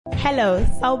Hello,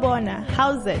 Sawubona,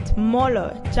 how's it,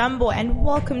 Molo, Jumbo, and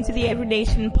welcome to the Every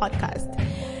Nation podcast.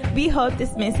 We hope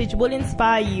this message will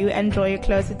inspire you and draw you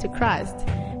closer to Christ.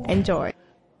 Enjoy.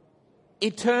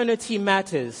 Eternity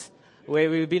matters,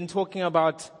 where we've been talking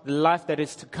about the life that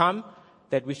is to come,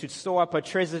 that we should store up our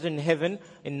treasures in heaven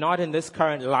and not in this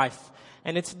current life.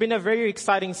 And it's been a very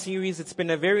exciting series. It's been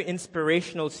a very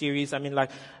inspirational series. I mean, like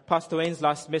Pastor Wayne's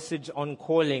last message on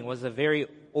calling was a very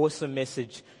awesome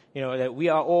message. You know, that we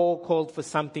are all called for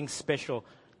something special,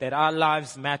 that our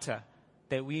lives matter,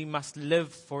 that we must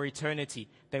live for eternity,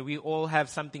 that we all have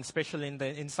something special in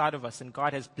the inside of us, and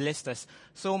God has blessed us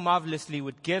so marvelously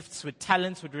with gifts, with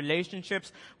talents, with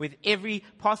relationships, with every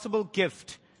possible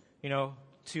gift, you know,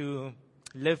 to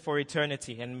live for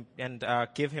eternity and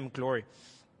give Him glory.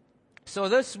 So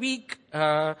this week,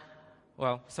 it's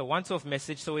a once-off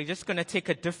message, so we're just going to take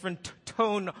a different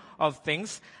tone of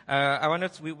things. I want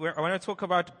to talk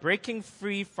about breaking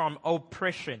free from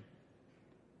oppression.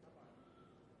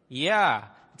 Yeah,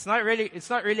 it's not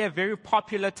really a very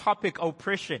popular topic,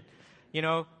 oppression. You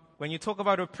know, when you talk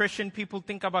about oppression, people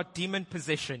think about demon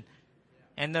possession.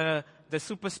 And the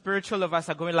super spiritual of us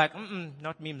are going like,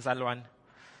 not me, Mzalwan.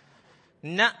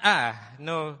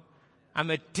 No. I'm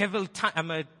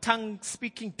a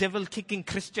tongue-speaking, devil-kicking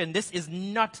Christian. This is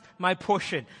not my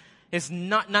portion. It's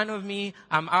not none of me.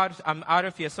 I'm out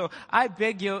of here. So I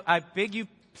beg you,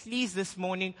 please this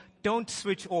morning, don't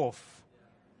switch off.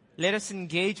 Let us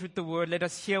engage with the Word. Let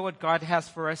us hear what God has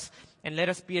for us, and let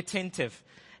us be attentive.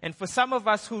 And for some of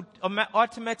us who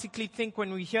automatically think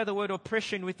when we hear the word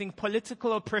oppression, we think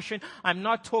political oppression. I'm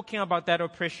not talking about that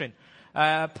oppression.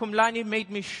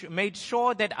 Pumlani made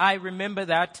sure that I remember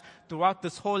that throughout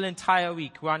this whole entire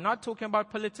week. We are not talking about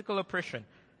political oppression.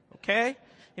 Okay?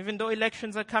 Even though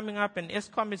elections are coming up and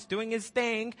Eskom is doing its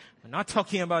thing, we're not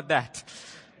talking about that.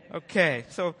 Okay.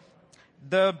 So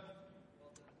the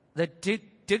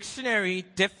dictionary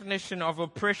definition of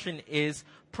oppression is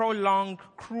prolonged,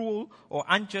 cruel, or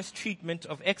unjust treatment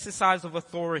of exercise of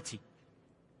authority.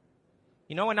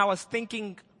 You know, when I was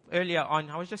thinking earlier on,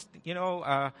 I was just,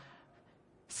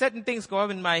 certain things go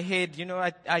up in my head. You know,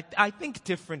 I think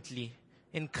differently.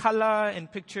 In color, in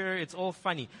picture, it's all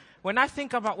funny. When I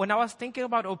was thinking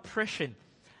about oppression,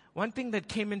 one thing that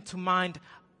came into mind,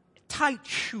 tight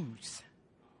shoes.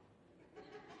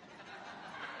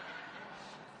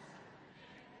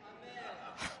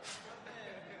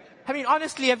 I mean,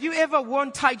 honestly, have you ever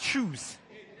worn tight shoes?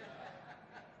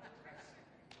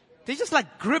 They just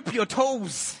like grip your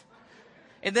toes.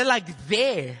 And they're like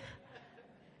there.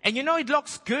 And you know, it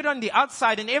looks good on the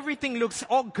outside and everything looks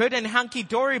all good and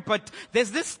hunky-dory, but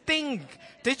there's this thing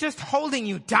that's just holding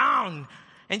you down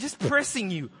and just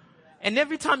pressing you. And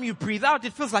every time you breathe out,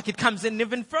 it feels like it comes in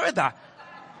even further.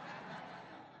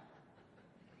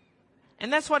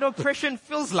 And that's what oppression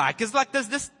feels like. It's like there's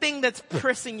this thing that's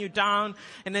pressing you down,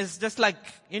 and it's just like,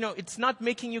 it's not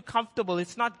making you comfortable.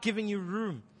 It's not giving you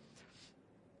room.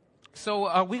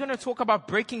 So we're going to talk about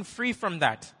breaking free from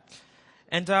that.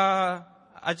 And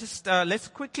let's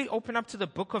quickly open up to the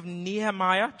book of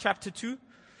Nehemiah, chapter 2.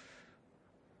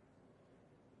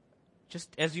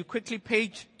 Just as you quickly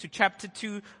page to chapter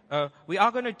 2, we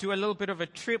are going to do a little bit of a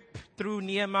trip through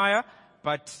Nehemiah,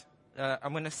 but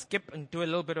I'm going to skip and do a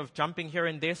little bit of jumping here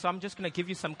and there. So I'm just going to give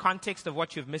you some context of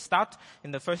what you've missed out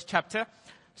in the first chapter.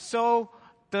 So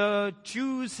the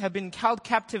Jews have been held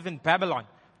captive in Babylon.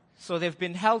 So they've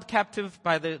been held captive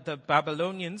by the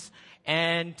Babylonians.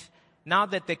 And now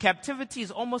that the captivity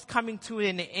is almost coming to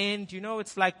an end,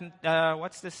 it's like,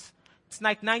 It's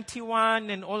like 91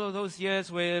 and all of those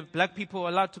years where black people are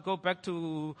allowed to go back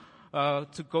to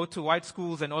go to white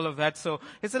schools and all of that. So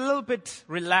it's a little bit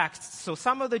relaxed. So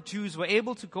some of the Jews were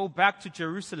able to go back to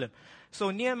Jerusalem. So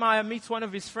Nehemiah meets one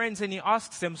of his friends and he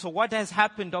asks him, so what has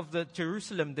happened of the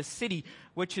Jerusalem, the city,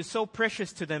 which is so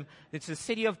precious to them? It's the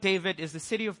city of David, it's the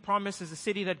city of promise, it's the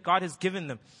city that God has given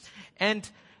them. And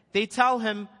they tell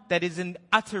him that it's in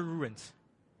utter ruins.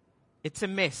 It's a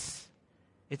mess.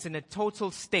 It's in a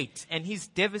total state. And he's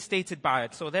devastated by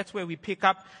it. So that's where we pick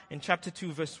up in chapter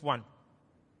 2, verse 1.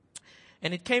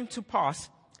 And it came to pass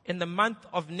in the month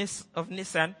of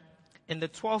Nisan, in the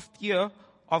 12th year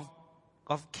of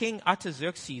King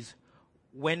Artaxerxes,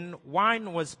 when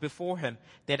wine was before him,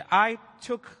 that I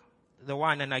took the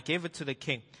wine and I gave it to the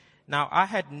king. Now I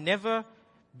had never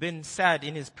been sad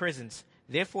in his presence.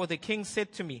 Therefore the king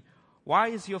said to me, why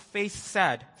is your face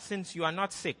sad, since you are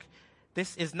not sick?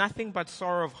 This is nothing but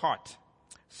sorrow of heart.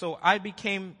 So I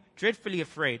became dreadfully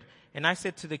afraid, and I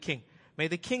said to the king, may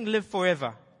the king live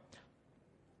forever.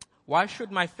 Why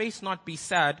should my face not be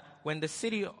sad when the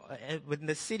city,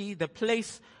 the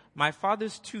place My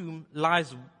father's tomb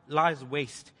lies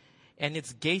waste, and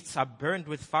its gates are burned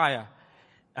with fire.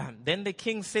 Then the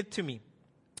king said to me,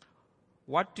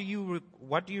 what do you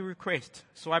request?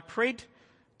 So I prayed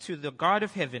to the God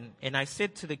of heaven, and I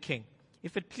said to the king,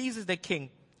 if it pleases the king,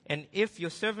 and if your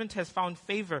servant has found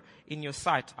favor in your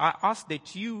sight, I ask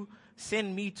that you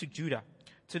send me to Judah,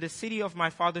 to the city of my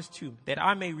father's tomb, that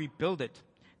I may rebuild it.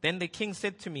 Then the king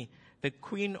said to me, the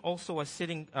queen also was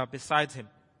sitting beside him,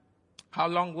 how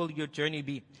long will your journey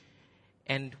be?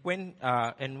 And when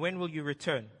will you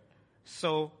return?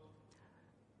 So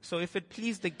it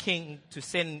pleased the king to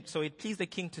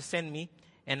send me,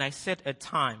 and I set a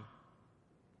time.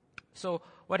 So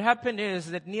what happened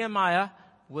is that Nehemiah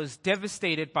was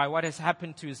devastated by what has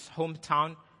happened to his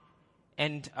hometown,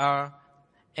 and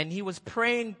he was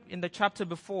praying in the chapter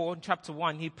before, in chapter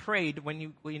 1. He prayed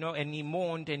and he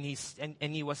mourned, and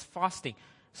he was fasting.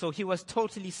 So he was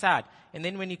totally sad. And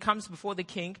then when he comes before the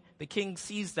king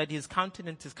sees that his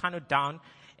countenance is kind of down,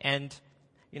 and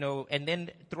then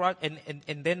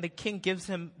the king gives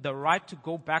him the right to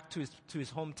go back to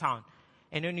his hometown.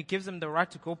 And when he gives him the right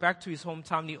to go back to his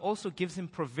hometown, he also gives him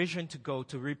provision to go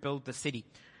to rebuild the city.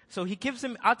 So he gives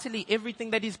him utterly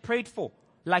everything that he's prayed for.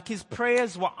 Like his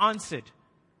prayers were answered.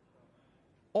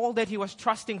 All that he was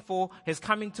trusting for is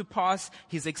coming to pass.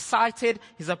 He's excited.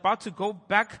 He's about to go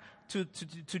back to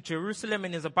Jerusalem,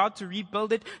 and is about to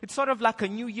rebuild it. It's sort of like a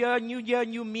new year,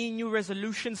 new me, new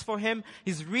resolutions for him.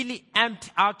 He's really amped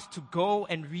out to go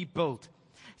and rebuild.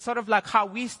 It's sort of like how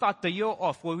we start the year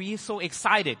off, where we're so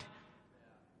excited.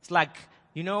 It's like,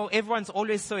 everyone's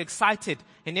always so excited.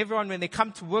 And everyone, when they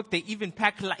come to work, they even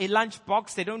pack a lunch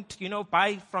box. They don't,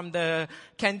 buy from the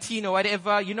canteen or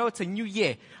whatever. It's a new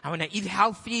year. I want to eat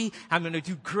healthy. I'm going to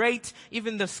do great.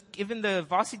 Even the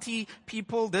varsity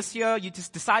people this year, you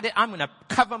just decided, I'm going to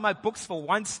cover my books for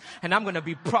once, and I'm going to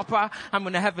be proper. I'm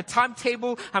going to have a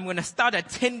timetable. I'm going to start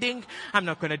attending. I'm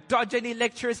not going to dodge any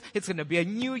lectures. It's going to be a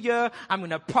new year. I'm going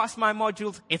to pass my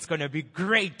modules. It's going to be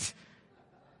great.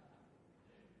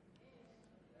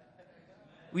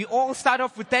 We all start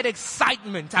off with that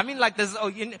excitement. I mean, like there's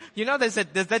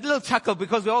that little chuckle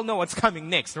because we all know what's coming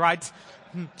next, right?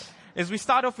 As we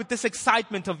start off with this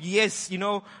excitement of, yes,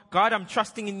 God, I'm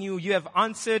trusting in you. You have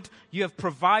answered. You have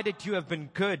provided. You have been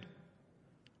good.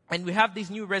 And we have these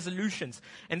new resolutions.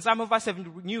 And some of us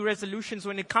have new resolutions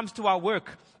when it comes to our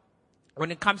work,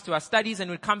 when it comes to our studies, and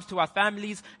when it comes to our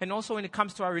families, and also when it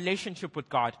comes to our relationship with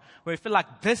God, where we feel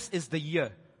like this is the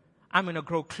year. I'm going to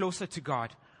grow closer to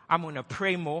God. I'm going to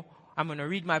pray more. I'm going to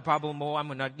read my Bible more. I'm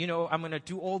going to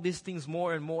do all these things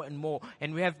more and more and more.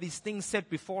 And we have these things set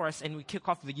before us, and we kick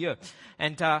off the year.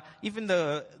 And even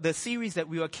the series that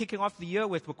we were kicking off the year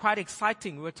with were quite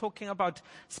exciting. We were talking about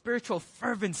spiritual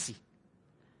fervency.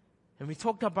 And we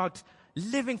talked about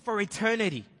living for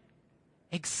eternity.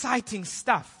 Exciting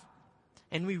stuff.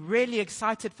 And we're really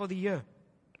excited for the year.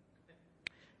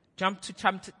 Jump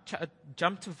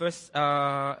to verse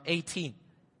 18.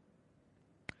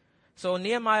 So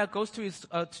Nehemiah goes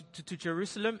to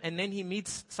Jerusalem, and then he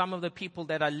meets some of the people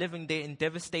that are living there in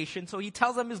devastation. So he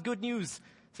tells them his good news.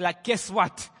 It's like, guess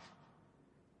what?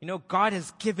 God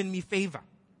has given me favor.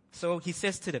 So he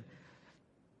says to them,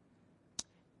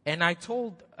 and I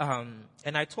told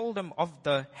them of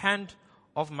the hand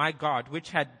of my God, which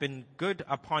had been good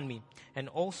upon me, and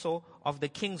also of the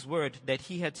king's word that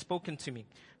he had spoken to me.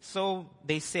 So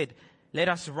they said, let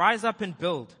us rise up and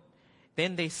build.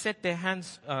 Then they set their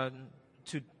hands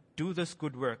to do this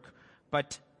good work.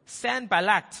 But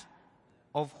Sanballat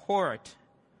of Horat,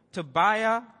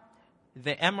 Tobiah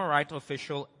the Amorite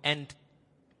official, and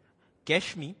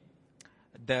Geshmi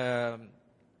the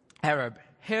Arab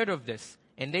heard of this,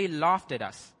 and they laughed at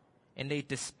us, and they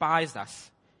despised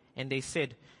us. And they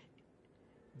said,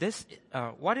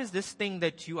 what is this thing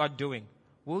that you are doing?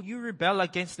 Will you rebel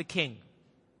against the king?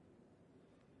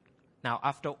 Now,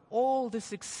 after all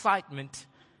this excitement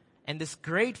and this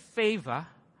great favor,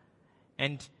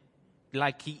 and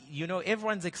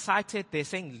everyone's excited, they're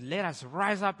saying, let us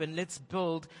rise up and let's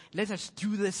build, let us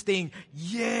do this thing,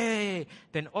 yay!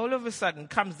 Then all of a sudden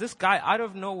comes this guy out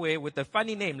of nowhere with a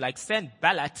funny name like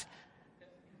Sanballat,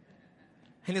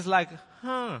 and he's like,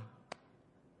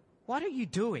 what are you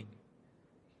doing?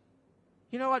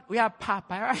 You know what? We are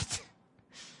Papa, right?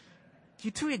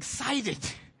 You're too excited.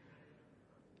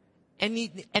 And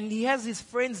he has his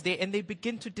friends there, and they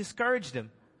begin to discourage them.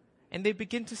 And they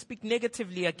begin to speak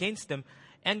negatively against them.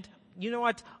 And you know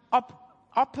what?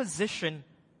 Opposition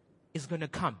is going to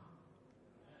come.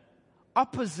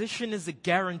 Opposition is a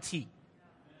guarantee.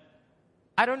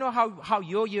 I don't know how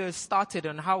your year has started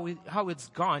and how it's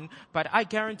gone, but I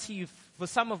guarantee you, for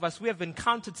some of us, we have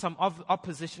encountered some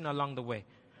opposition along the way.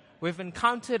 We've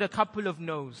encountered a couple of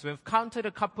no's. We've encountered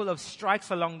a couple of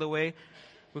strikes along the way.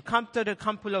 We've encountered a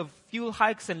couple of fuel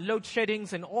hikes and load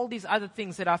sheddings and all these other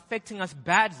things that are affecting us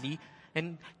badly,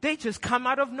 and they just come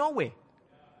out of nowhere.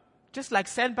 Just like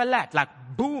Sanballat, like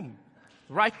boom,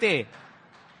 right there.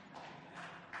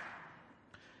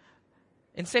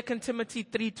 In 2 Timothy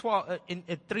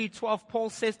 3:12, Paul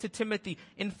says to Timothy,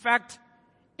 in fact,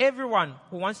 everyone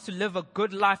who wants to live a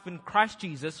good life in Christ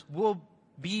Jesus will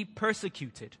be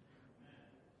persecuted.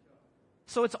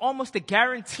 So it's almost a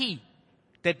guarantee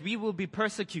that we will be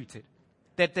persecuted.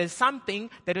 That there's something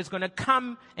that is going to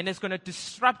come and is going to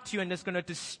disrupt you and is going to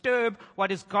disturb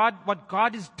what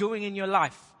God is doing in your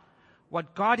life.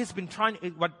 What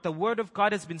the word of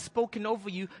God has been spoken over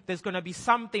you, there's going to be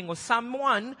something or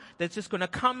someone that's just going to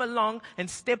come along and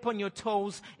step on your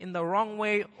toes in the wrong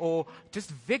way, or just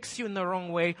vex you in the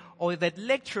wrong way, or that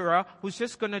lecturer who's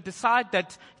just going to decide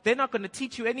that they're not going to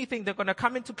teach you anything. They're going to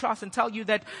come into class and tell you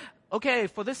that, okay,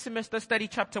 for this semester, study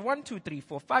chapter 1, 2, 3,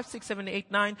 4, 5, 6, 7,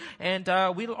 8, 9,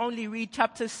 and we'll only read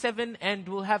chapter 7 and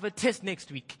we'll have a test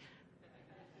next week.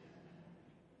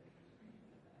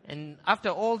 And after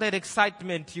all that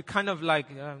excitement, you kind of like,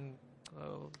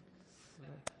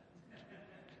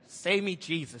 say me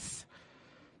Jesus.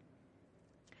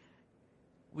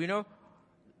 You know,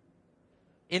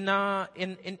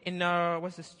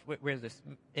 what's this? Where is this?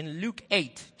 In Luke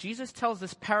 8, Jesus tells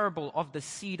this parable of the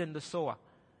seed and the sower,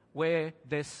 where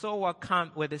the sower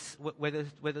comes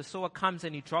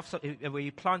and he drops, where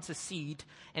he plants a seed,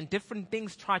 and different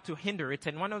things try to hinder it.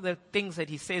 And one of the things that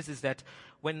he says is that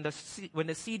when the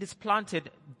seed is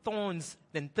planted, thorns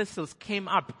and thistles came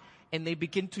up and they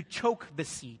begin to choke the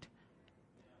seed.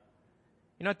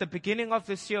 You know, at the beginning of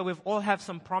this year, we've all have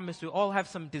some promise. We all have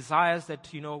some desires that,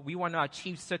 we want to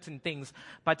achieve certain things.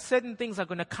 But certain things are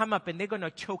going to come up and they're going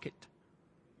to choke it.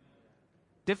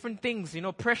 Different things,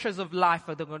 pressures of life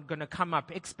are going to come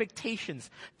up.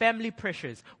 Expectations, family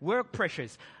pressures, work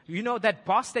pressures. That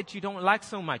boss that you don't like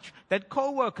so much. That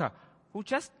coworker who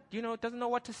just, doesn't know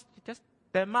what to, just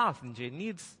their mouth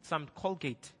needs some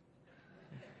Colgate.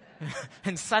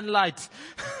 And sunlight.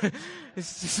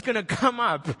 It's just going to come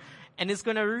up. And it's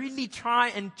going to really try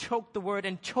and choke the word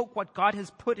and choke what God has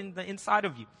put in the inside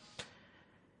of you.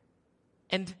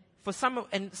 And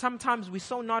sometimes we're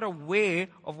so not aware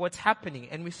of what's happening,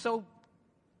 and we're so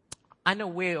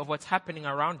unaware of what's happening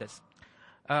around us.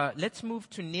 Let's move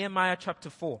to Nehemiah chapter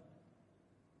 4.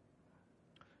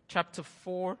 Chapter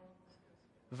 4,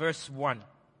 verse 1.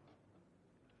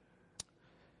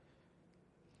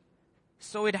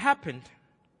 So it happened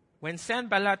when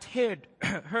Sanballat heard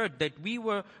that we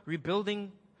were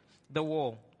rebuilding the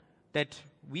wall, that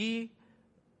he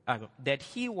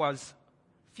was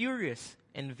furious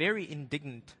and very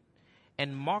indignant,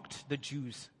 and mocked the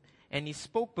Jews. And he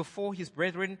spoke before his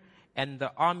brethren and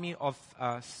the army of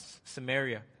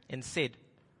Samaria, and said,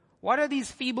 "What are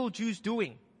these feeble Jews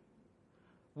doing?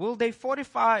 Will they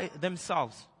fortify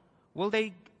themselves? Will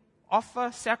they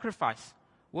offer sacrifice?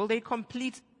 Will they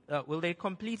complete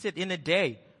it in a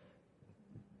day?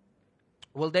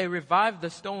 Will they revive the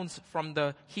stones from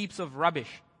the heaps of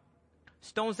rubbish,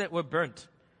 stones that were burnt?"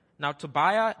 Now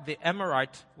Tobiah the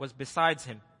Amorite was besides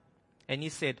him. And he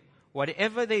said,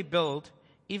 "Whatever they build,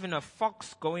 even a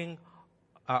fox going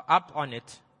up on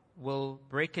it will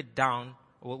break it down,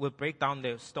 will break down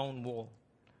the stone wall."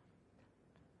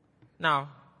 Now,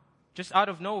 just out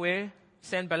of nowhere,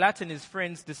 Sanballat and his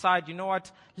friends decide, you know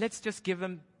what, let's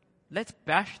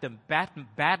bash them,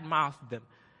 badmouth them.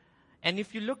 And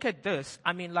if you look at this,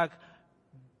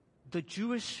 the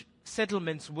Jewish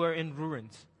settlements were in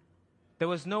ruins. There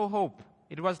was no hope.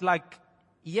 It was like,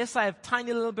 yes, I have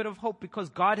tiny little bit of hope because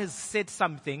God has said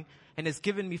something and has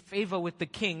given me favor with the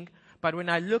king. But when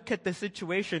I look at the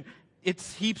situation,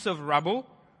 it's heaps of rubble.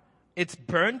 It's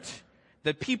burnt.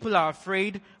 The people are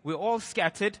afraid. We're all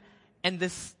scattered. And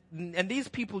these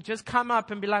people just come up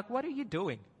and be like, "What are you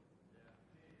doing?"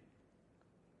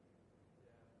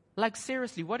 Like,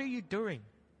 seriously, what are you doing?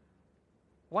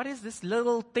 What is this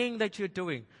little thing that you're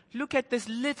doing? Look at this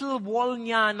little wall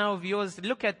nyana of yours.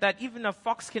 Look at that. Even a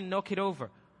fox can knock it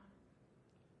over.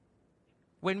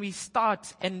 When we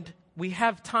start and we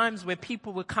have times where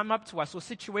people will come up to us, or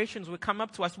situations will come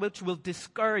up to us which will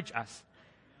discourage us.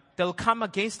 They'll come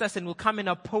against us and will come and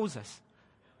oppose us.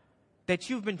 That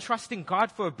you've been trusting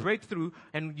God for a breakthrough,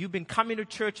 and you've been coming to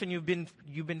church, and you've been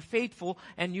faithful,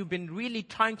 and you've been really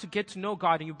trying to get to know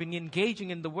God, and you've been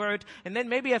engaging in the Word, and then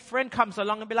maybe a friend comes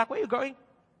along and be like, "Where are you going?"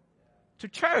 "To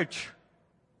church."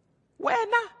 "Where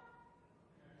now?"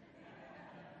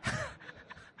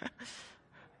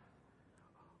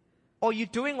 Or you're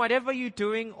doing whatever you're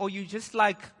doing, or you just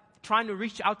like trying to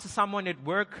reach out to someone at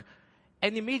work,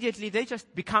 and immediately they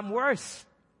just become worse.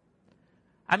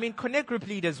 I mean, Connect Group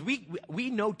leaders, we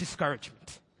know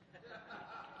discouragement.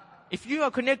 If you are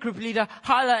a Connect Group leader,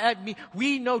 holler at me.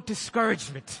 We know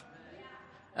discouragement.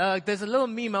 There's a little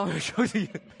meme I want to show you.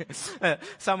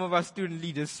 Some of our student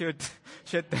leaders shared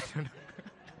that.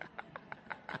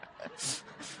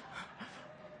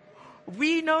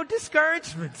 We know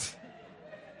discouragement.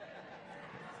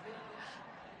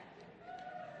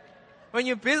 When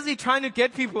you're busy trying to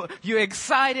get people, you're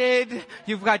excited,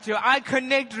 you've got your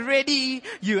iConnect ready,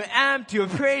 you're amped, you're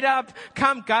prayed up.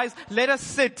 Come guys, let us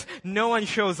sit. No one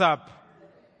shows up.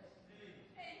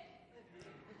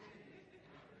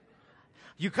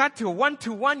 You got your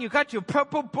one-to-one, you got your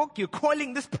purple book, you're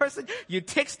calling this person, you're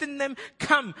texting them,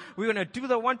 come, we're going to do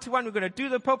the one-to-one, we're going to do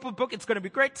the purple book, it's going to be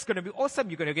great, it's going to be awesome,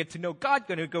 you're going to get to know God,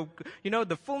 you're going to go,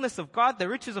 the fullness of God, the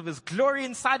riches of His glory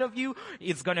inside of you,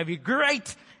 it's going to be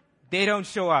great. They don't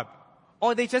show up.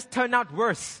 Or they just turn out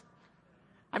worse.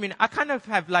 I mean, I kind of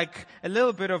have like a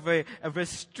little bit of a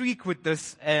streak with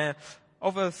this,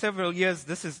 over several years.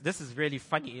 This is really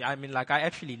funny. I mean, like I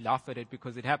actually laugh at it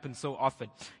because it happens so often.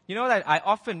 You know that I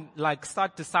often like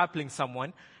start discipling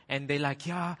someone and they're like,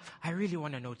 yeah, I really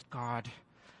want to know God.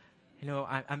 You know,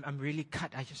 I'm really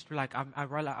cut. I just like, I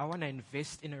want to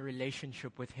invest in a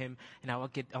relationship with Him and I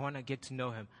want to get to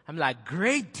know Him. I'm like,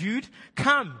 great dude,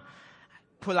 come.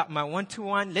 Pull up my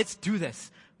one-to-one. Let's do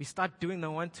this. We start doing the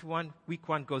one-to-one. Week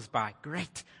 1 goes by.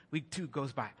 Great. Week 2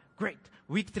 goes by. Great.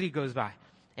 Week 3 goes by.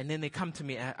 And then they come to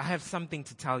me. I have something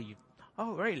to tell you.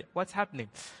 Oh, really? What's happening?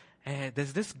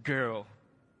 There's this girl.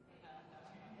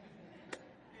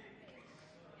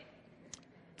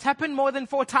 It's happened more than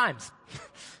 4 times.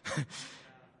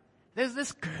 There's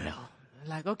this girl.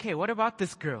 Like, okay, what about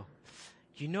this girl?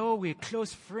 You know, we're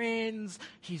close friends.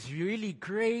 She's really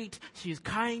great. She's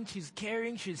kind. She's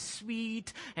caring. She's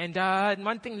sweet. And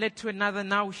one thing led to another.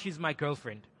 Now she's my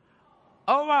girlfriend.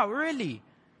 Oh, wow, really?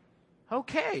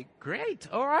 Okay, great.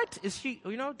 All right. Is she,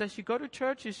 does she go to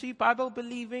church? Is she Bible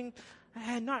believing?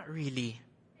 Not really.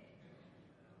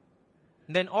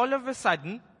 And then all of a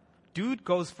sudden, dude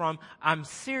goes from, I'm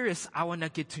serious, I want to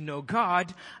get to know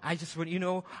God, I just want,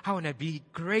 I want to be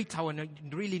great, I want to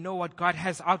really know what God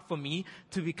has out for me,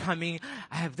 to becoming,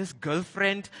 I have this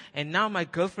girlfriend, and now my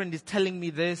girlfriend is telling me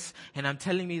this, and I'm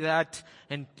telling me that,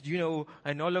 and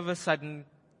and all of a sudden,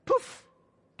 poof,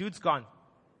 dude's gone,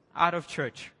 out of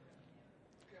church.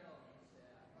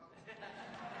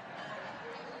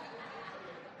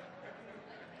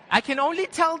 I can only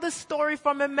tell this story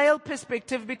from a male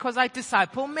perspective because I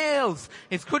disciple males.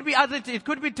 It could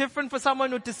be different for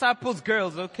someone who disciples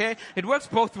girls, okay? It works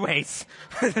both ways.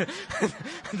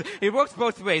 It works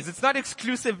both ways. It's not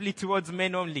exclusively towards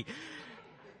men only.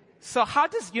 So how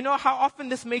often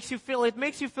this makes you feel? It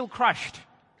makes you feel crushed.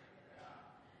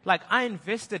 Like, I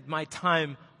invested my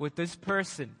time with this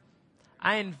person.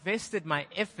 I invested my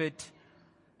effort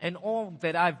and all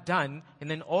that I've done,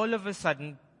 and then all of a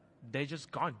sudden, they're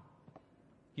just gone.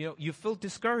 You feel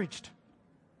discouraged.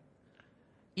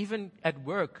 Even at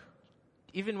work,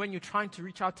 even when you're trying to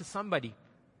reach out to somebody,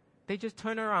 they just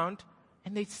turn around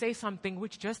and they say something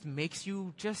which just makes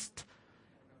you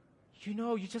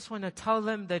you just want to tell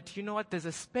them that, there's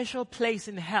a special place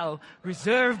in hell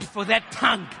reserved for that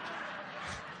tongue.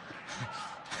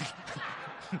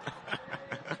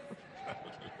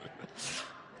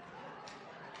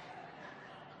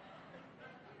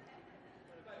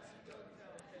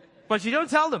 But you don't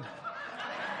tell them.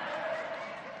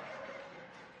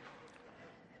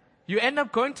 You end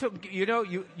up going to,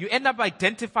 you end up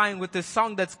identifying with this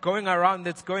song that's going around,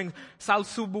 that's going, Sal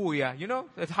Subuya,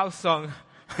 that house song.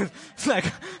 It's like,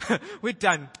 we're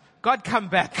done. God, come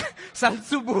back. Sal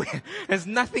Subuya. There's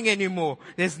nothing anymore.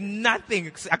 There's nothing.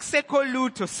 Akseko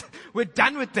lutus. We're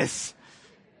done with this.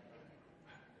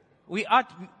 We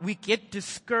get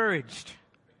discouraged.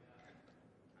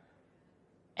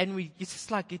 And it's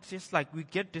just like we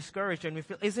get discouraged and we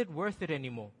feel, is it worth it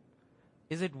anymore?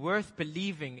 Is it worth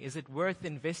believing? Is it worth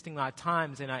investing our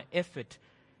times and our effort?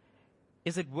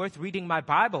 Is it worth reading my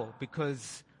Bible?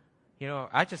 Because,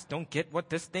 I just don't get what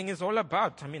this thing is all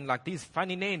about. I mean, like these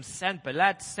funny names, San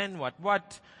Balat, San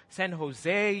what, San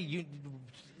Jose,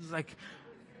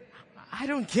 I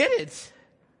don't get it.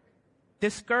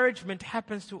 Discouragement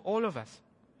happens to all of us.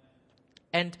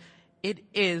 And it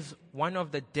is one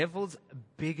of the devil's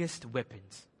biggest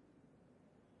weapons.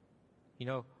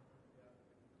 1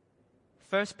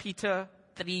 Peter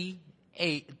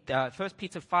 5:8,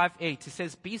 it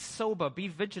says, be sober, be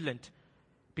vigilant,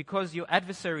 Because your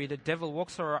adversary, the devil,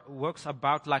 works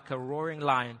about like a roaring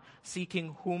lion,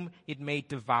 seeking whom it may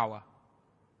devour.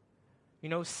 You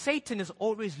know, Satan is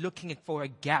always looking for a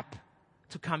gap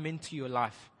to come into your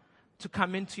life, to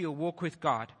come into your walk with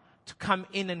God, to come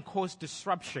in and cause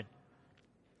disruption.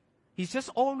 He's just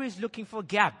always looking for a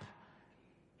gap.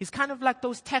 He's kind of like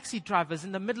those taxi drivers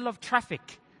in the middle of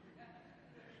traffic.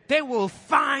 They will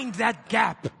find that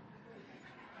gap.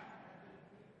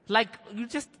 Like,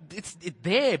 it's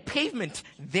there, pavement,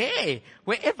 there,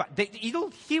 wherever.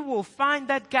 He will find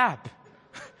that gap.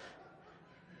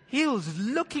 He's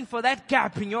looking for that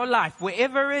gap in your life.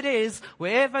 Wherever it is,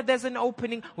 wherever there's an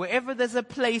opening, wherever there's a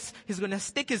place, he's going to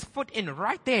stick his foot in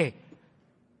right there.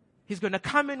 He's going to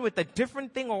come in with a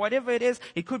different thing or whatever it is.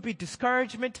 It could be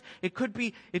discouragement. It could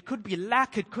be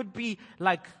lack. It could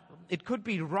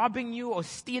be robbing you or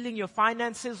stealing your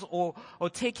finances or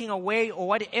taking away or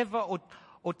whatever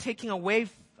or taking away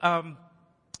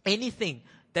anything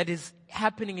that is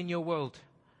happening in your world.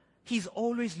 He's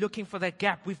always looking for that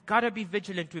gap. We've got to be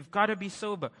vigilant. We've got to be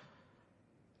sober.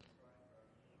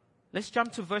 Let's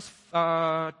jump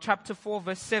to chapter 4,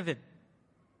 verse 7.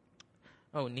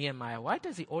 Oh, Nehemiah, why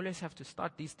does he always have to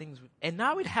start these things? And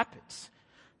now it happens.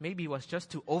 Maybe he was just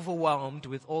too overwhelmed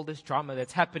with all this drama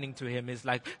that's happening to him. It's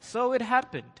like, so it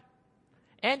happened.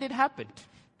 And it happened.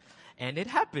 And it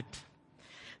happened.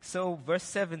 So verse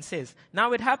 7 says,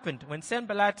 now it happened when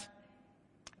Sanballat,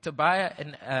 Tobiah,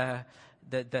 and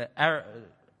the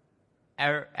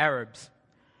Arabs,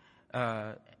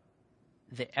 the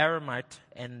Aramite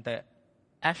and the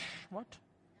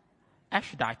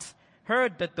Ashdites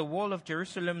heard that the wall of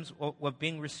Jerusalem were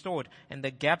being restored and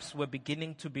the gaps were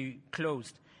beginning to be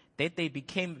closed, that they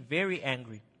became very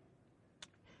angry.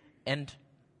 And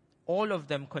all of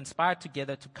them conspired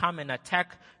together to come and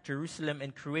attack Jerusalem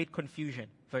and create confusion.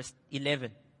 Verse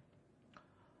 11.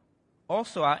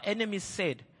 Also our enemies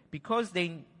said, because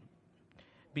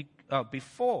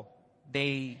before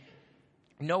they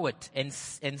know it and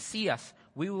see us,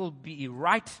 we will be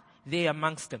right there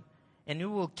amongst them, and we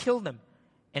will kill them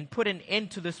and put an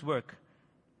end to this work.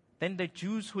 Then the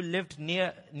Jews who lived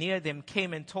near them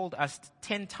came and told us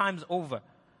 10 times over,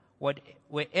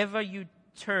 wherever you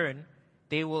turn,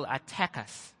 they will attack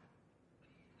us.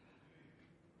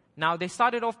 Now they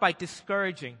started off by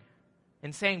discouraging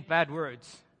and saying bad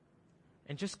words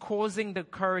and just causing the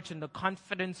courage and the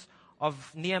confidence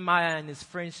of Nehemiah and his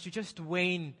friends to just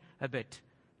wane a bit,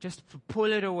 just to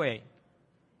pull it away.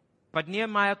 But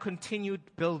Nehemiah continued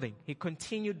building. He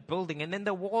continued building. And then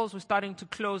the walls were starting to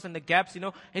close and the gaps,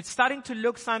 it's starting to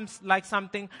look like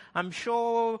something. I'm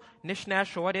sure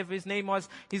Nishnash or whatever his name was,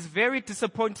 he's very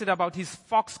disappointed about his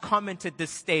Fox comment at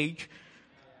this stage.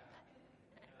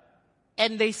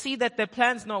 And they see that their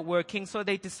plan's not working, so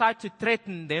they decide to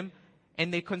threaten them.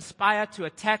 And they conspire to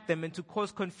attack them and to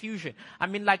cause confusion. I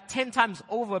mean, like 10 times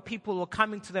over, people were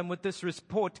coming to them with this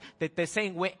report that they're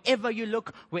saying, wherever you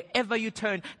look, wherever you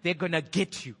turn, they're going to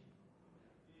get you.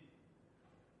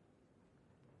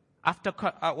 After,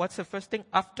 what's the first thing?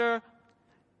 After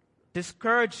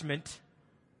discouragement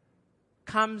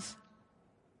comes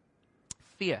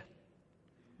fear.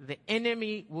 The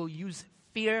enemy will use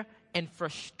fear and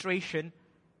frustration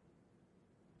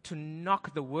to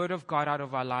knock the word of God out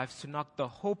of our lives, to knock the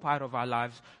hope out of our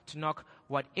lives, to knock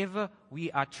whatever we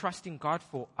are trusting God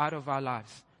for out of our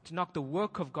lives, to knock the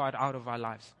work of God out of our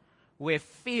lives. Where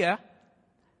fear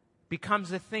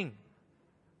becomes a thing.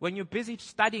 When you're busy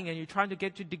studying and you're trying to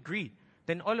get your degree,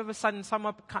 then all of a sudden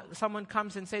someone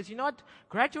comes and says, you know what,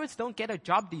 graduates don't get a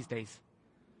job these days.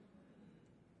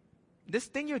 This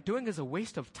thing you're doing is a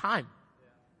waste of time.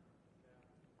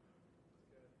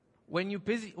 When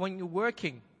you're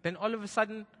working, then all of a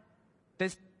sudden,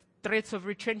 there's threats of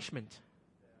retrenchment.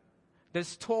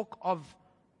 There's talk of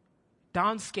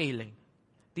downscaling.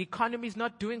 The economy is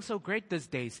not doing so great these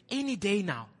days. Any day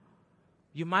now,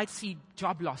 you might see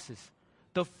job losses.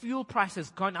 The fuel price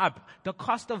has gone up. The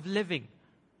cost of living,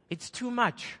 it's too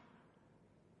much.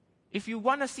 If you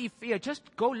want to see fear, just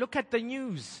go look at the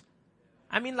news.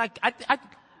 I mean, like, I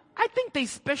think they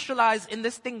specialize in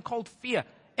this thing called fear.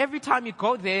 Every time you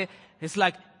go there, it's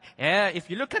like, if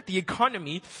you look at the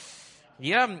economy,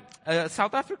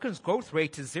 South Africa's growth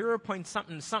rate is 0.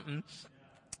 something.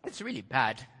 It's really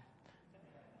bad.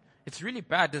 It's really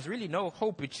bad. There's really no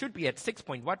hope. It should be at 6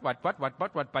 what,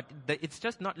 but it's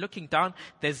just not looking down.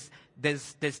 There's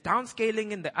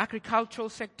downscaling in the agricultural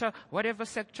sector, whatever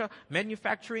sector,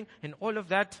 manufacturing, and all of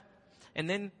that. And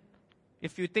then,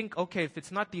 if you think, okay, if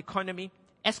it's not the economy,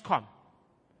 Eskom.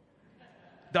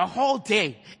 The whole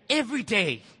day, every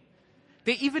day.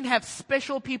 They even have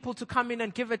special people to come in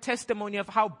and give a testimony of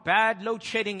how bad load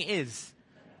shedding is.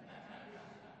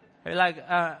 Like,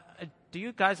 do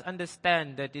you guys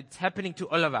understand that it's happening to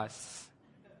all of us?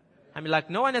 I mean, like,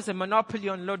 no one has a monopoly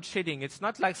on load shedding. It's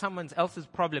not like someone else's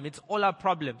problem. It's all our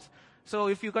problems. So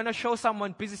if you're going to show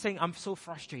someone busy saying, I'm so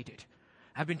frustrated,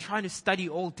 I've been trying to study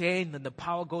all day, and then the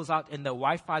power goes out and the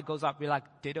Wi-Fi goes up, we're like,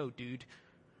 ditto, dude.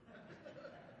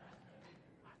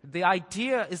 The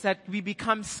idea is that we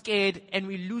become scared and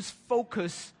we lose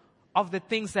focus of the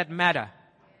things that matter.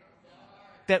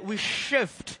 That we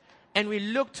shift and we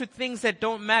look to things that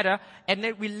don't matter, and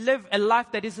that we live a life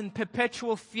that is in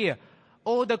perpetual fear.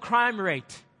 Oh, the crime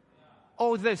rate.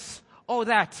 Oh, this. Oh,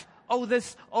 that. Oh,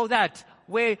 this. Oh, that.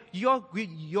 Where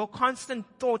your constant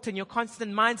thought and your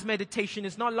constant mind's meditation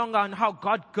is no longer on how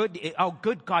good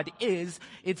God is.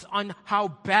 It's on how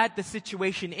bad the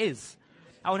situation is.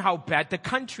 On how bad the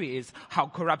country is. How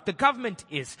corrupt the government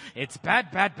is. It's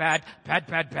bad, bad, bad, bad,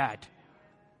 bad, bad.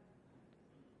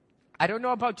 I don't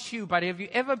know about you, but have you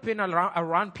ever been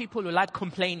around people who like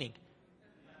complaining?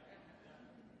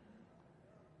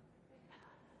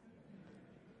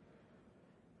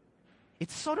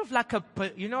 It's sort of like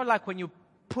like when you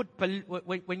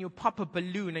when you pop a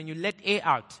balloon and you let air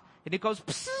out, and it goes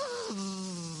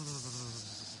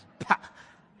pah.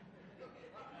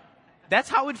 That's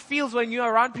how it feels when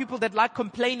you're around people that like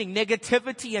complaining,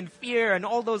 negativity and fear and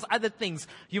all those other things.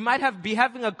 You might be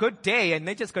having a good day and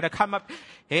they're just going to come up,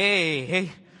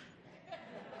 hey.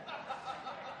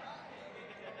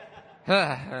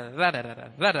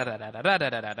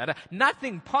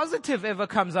 Nothing positive ever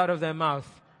comes out of their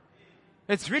mouth.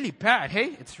 It's really bad,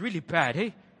 hey? It's really bad,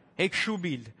 hey? Hey,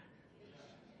 Shubil.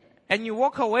 And you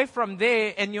walk away from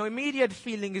there and your immediate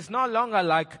feeling is no longer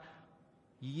like,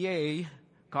 yay,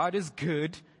 God is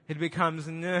good. It becomes,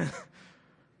 nah.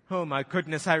 Oh my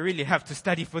goodness, I really have to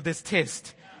study for this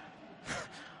test.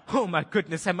 Oh my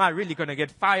goodness, am I really going to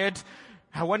get fired?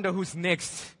 I wonder who's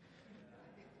next.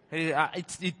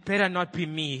 It better not be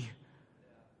me.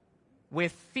 Where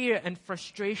fear and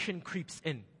frustration creeps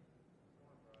in.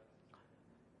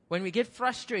 When we get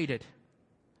frustrated,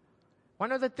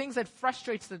 one of the things that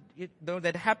frustrates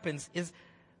that happens is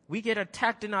we get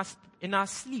attacked in our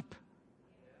sleep.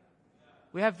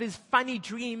 We have these funny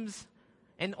dreams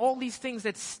and all these things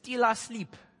that steal our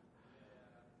sleep.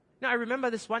 Now, I remember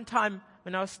this one time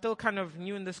when I was still kind of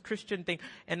new in this Christian thing,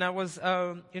 and I was,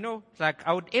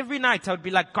 every night I would be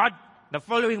like, God, the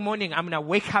following morning I'm going to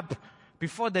wake up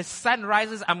before the sun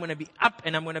rises. I'm going to be up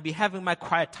and I'm going to be having my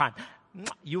quiet time.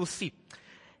 You'll see.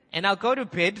 And I'll go to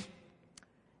bed,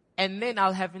 and then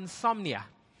I'll have insomnia.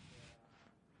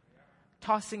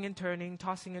 Tossing and turning,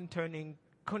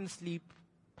 couldn't sleep.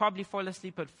 Probably fall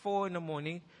asleep at 4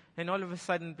 a.m, and all of a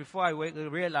sudden, before I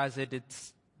realize it,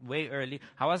 it's way early.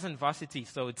 I was in varsity,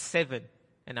 so it's 7,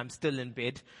 and I'm still in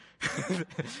bed.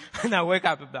 And I wake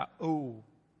up about, oh.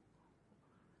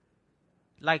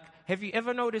 Like, have you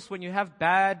ever noticed when you have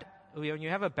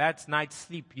a bad night's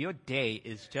sleep, your day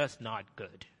is just not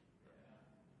good.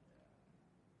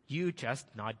 You're just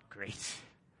not great.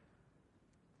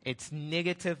 It's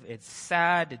negative, it's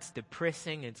sad, it's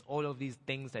depressing, it's all of these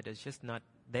things that is just not,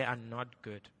 they are not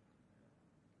good.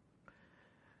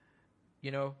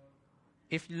 You know,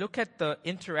 if you look at the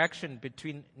interaction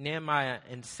between Nehemiah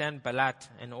and Sanballat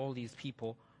and all these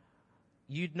people,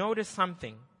 you'd notice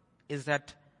something, is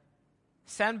that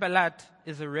Sanballat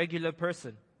is a regular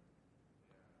person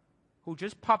who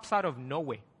just pops out of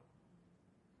nowhere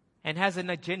and has an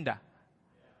agenda.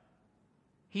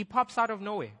 He pops out of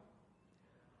nowhere.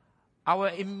 Our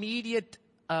immediate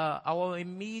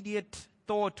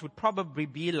thought would probably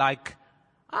be like,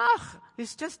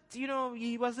 it's just,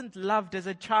 he wasn't loved as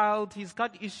a child. He's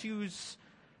got issues.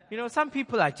 Some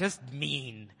people are just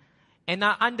mean. And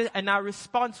our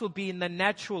response will be in the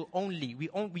natural only.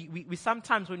 We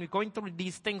sometimes when we're going through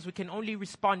these things, we can only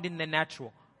respond in the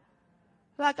natural.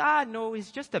 Like, no,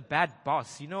 he's just a bad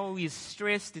boss. He's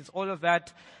stressed. It's all of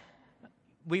that.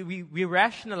 We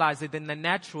rationalize it in the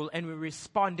natural and we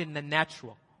respond in the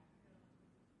natural.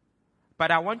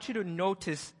 But I want you to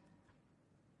notice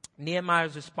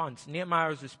Nehemiah's response.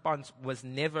 Nehemiah's response was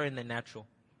never in the natural.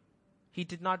 He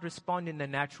did not respond in the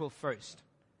natural first.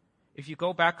 If you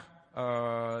go back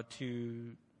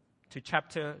to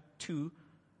chapter 2,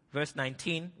 verse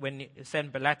 19, when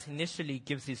Sanballat initially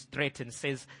gives his threat and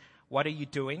says, what are you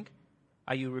doing?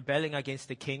 Are you rebelling against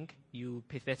the king? You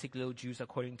pathetic little Jews,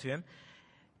 according to him.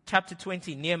 Chapter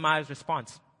 20, Nehemiah's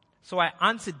response. So I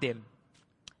answered them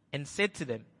and said to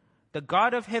them, the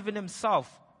God of heaven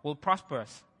himself will prosper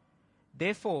us.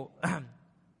 Therefore,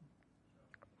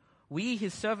 we,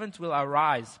 his servants, will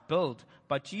arise, build,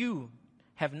 but you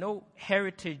have no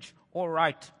heritage or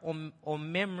right or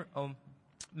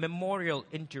memorial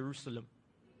in Jerusalem.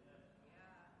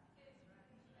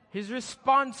 His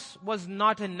response was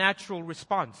not a natural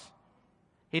response.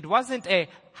 It wasn't a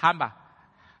hamba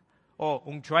or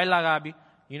gabi,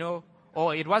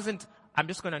 or it wasn't, I'm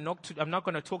not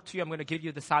going to talk to you, I'm going to give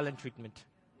you the silent treatment.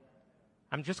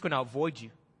 I'm just going to avoid you.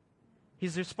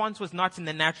 His response was not in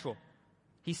the natural.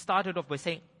 He started off by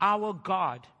saying, our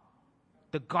God,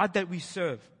 the God that we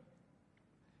serve.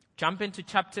 Jump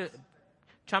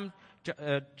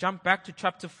back to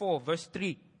chapter 4, verse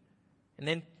 3. And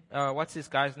then, what's this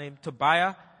guy's name?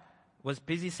 Tobiah was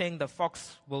busy saying the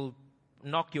fox will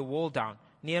knock your wall down.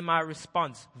 Nehemiah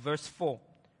responds, verse 4.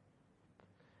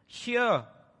 Hear,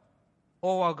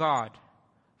 O our God,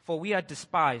 for we are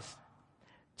despised.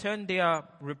 Turn their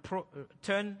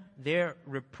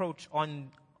reproach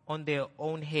on their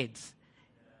own heads.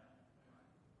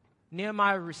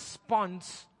 Nehemiah's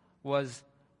response was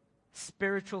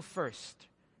spiritual first.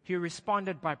 He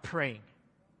responded by praying.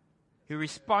 He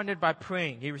responded by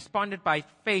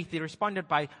faith. He responded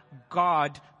by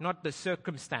God, not the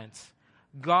circumstance.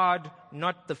 God,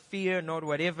 not the fear, not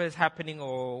whatever is happening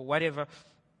or whatever.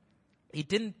 He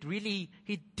didn't really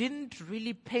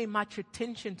pay much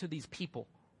attention to these people.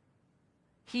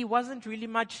 He wasn't really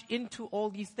much into all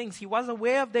these things. He was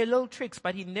aware of their little tricks,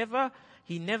 but he never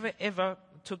ever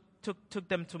took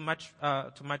them to much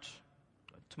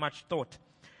thought.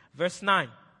 Verse 9,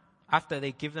 after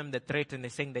they give them the threat and they're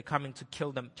saying they're coming to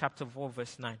kill them, chapter 4,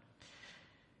 verse 9.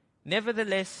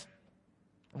 Nevertheless,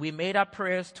 we made our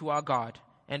prayers to our God,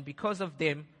 and because of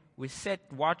them, we set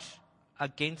watch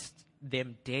against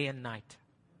them day and night.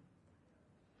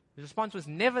 The response was,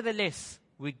 nevertheless,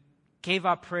 we gave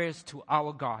our prayers to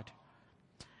our God.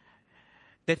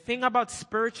 The thing about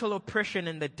spiritual oppression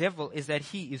and the devil is that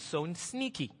he is so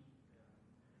sneaky.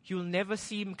 You'll never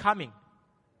see him coming.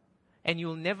 And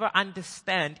you'll never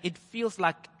understand. It feels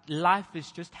like life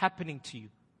is just happening to you.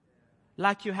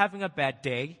 Like you're having a bad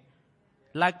day.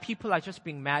 Like people are just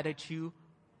being mad at you.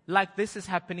 Like this is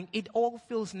happening. It all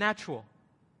feels natural.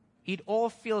 It all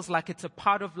feels like it's a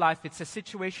part of life. It's a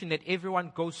situation that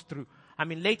everyone goes through. I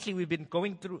mean, lately we've been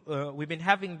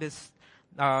having this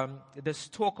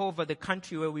talk over the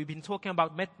country where we've been talking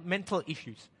about mental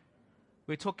issues.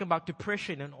 We're talking about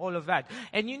depression and all of that.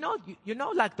 And you know,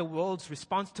 like the world's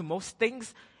response to most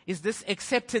things is this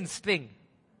acceptance thing.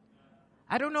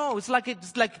 I don't know. It's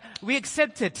like we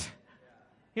accept it.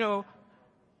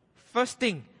 First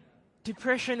thing,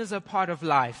 depression is a part of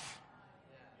life.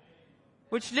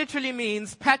 Which literally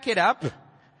means pack it up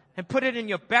and put it in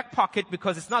your back pocket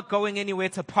because it's not going anywhere.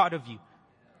 It's a part of you.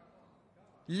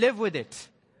 Live with it.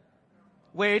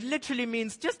 Where it literally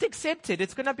means just accept it.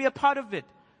 It's going to be a part of it.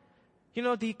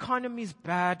 The economy is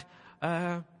bad.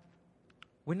 We're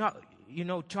not,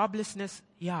 joblessness.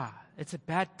 Yeah, it's a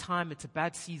bad time. It's a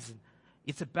bad season.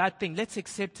 It's a bad thing. Let's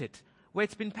accept it. Where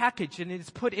it's been packaged and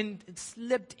it's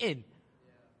slipped in.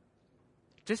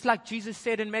 Just like Jesus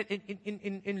said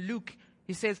in Luke,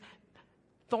 he says,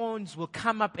 thorns will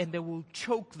come up and they will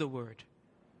choke the word.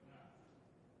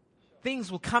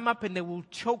 Things will come up and they will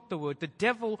choke the word. The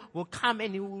devil will come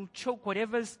and he will choke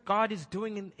whatever God is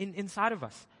doing inside of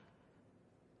us.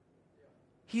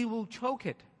 He will choke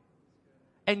it.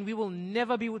 And we will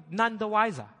never be none the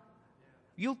wiser.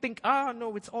 You'll think,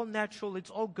 no, it's all natural, it's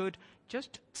all good.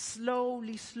 Just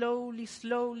slowly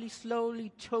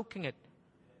choking it.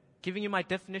 Giving you my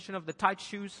definition of the tight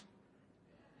shoes.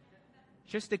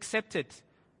 Just accept it.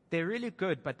 They're really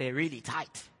good, but they're really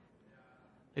tight.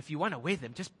 If you want to wear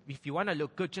them, if you want to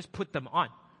look good, just put them on.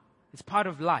 It's part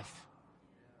of life.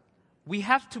 We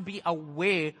have to be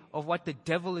aware of what the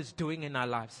devil is doing in our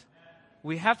lives.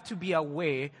 We have to be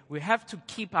aware. We have to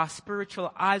keep our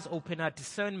spiritual eyes open, our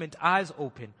discernment eyes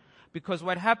open. Because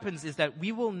what happens is that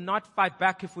we will not fight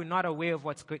back if we're not aware of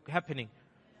what's happening.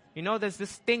 There's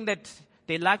this thing that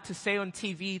they like to say on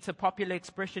TV. It's a popular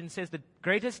expression. It says the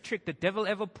greatest trick the devil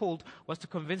ever pulled was to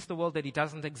convince the world that he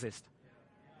doesn't exist.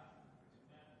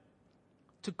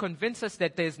 To convince us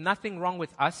that there's nothing wrong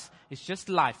with us. It's just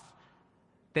life.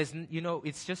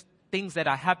 It's just things that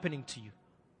are happening to you.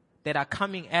 That are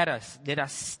coming at us. That are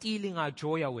stealing our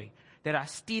joy away. That are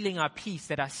stealing our peace.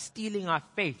 That are stealing our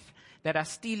faith. That are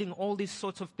stealing all these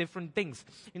sorts of different things.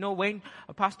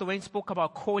 Pastor Wayne spoke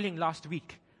about calling last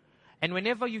week. And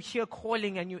whenever you hear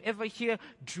calling and you ever hear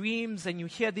dreams and you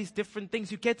hear these different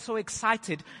things, you get so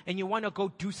excited and you want to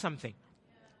go do something.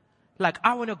 Like,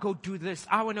 I want to go do this.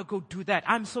 I want to go do that.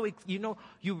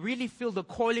 You really feel the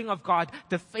calling of God,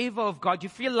 the favor of God. You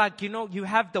feel like, you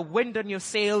have the wind on your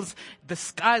sails. The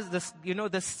skies,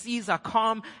 the seas are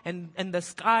calm and the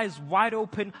sky is wide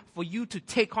open for you to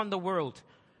take on the world.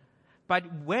 But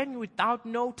when, without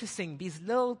noticing, these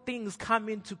little things come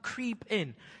in to creep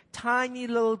in, tiny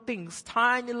little things,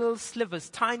 tiny little slivers,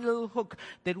 tiny little hook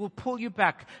that will pull you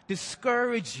back,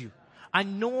 discourage you,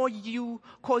 annoy you,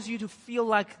 cause you to feel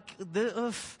like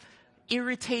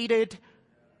irritated.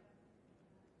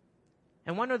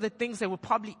 And one of the things that will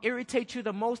probably irritate you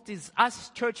the most is us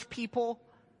church people.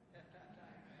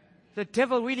 The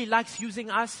devil really likes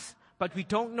using us, but we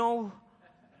don't know.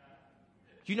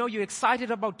 You know, you're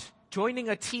excited about joining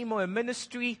a team or a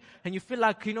ministry, and you feel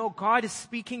like, God is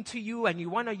speaking to you, and you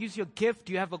want to use your gift.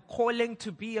 You have a calling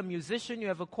to be a musician. You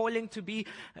have a calling to be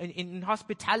in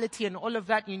hospitality and all of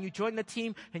that. And you join the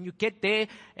team, and you get there,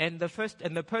 and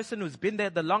the person who's been there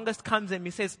the longest comes and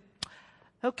he says,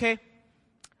 "Okay,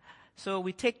 so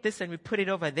we take this and we put it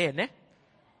over there, ne?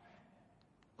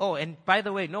 Oh, and by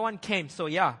the way, no one came, so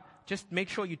yeah, just make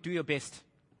sure you do your best."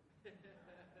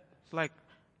 It's like,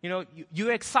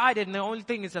 you're excited, and the only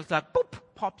thing is just like, boop,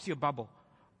 pops your bubble.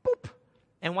 Boop.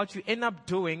 And what you end up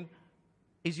doing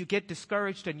is you get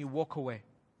discouraged and you walk away.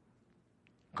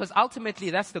 Because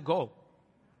ultimately, that's the goal.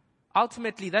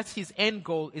 Ultimately, that's his end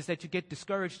goal, is that you get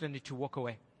discouraged and that you walk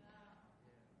away.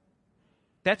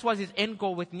 That's what his end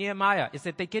goal with Nehemiah, is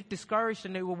that they get discouraged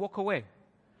and they will walk away.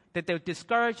 That they're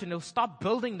discouraged and they'll stop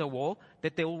building the wall,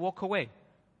 that they will walk away.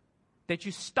 That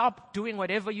you stop doing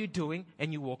whatever you're doing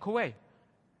and you walk away.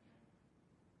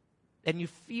 And you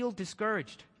feel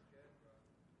discouraged.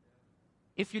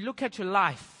 If you look at your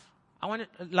life, I want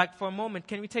to, for a moment,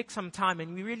 can we take some time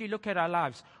and we really look at our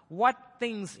lives? What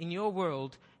things in your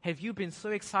world have you been so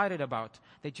excited about,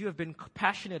 that you have been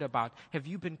passionate about, have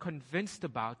you been convinced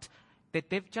about,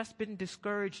 that they've just been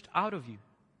discouraged out of you?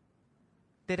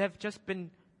 That have just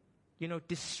been,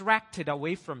 distracted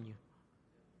away from you?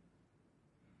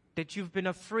 That you've been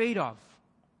afraid of?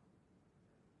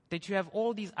 That you have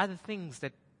all these other things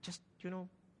that just,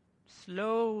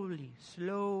 slowly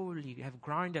have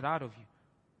grinded out of you.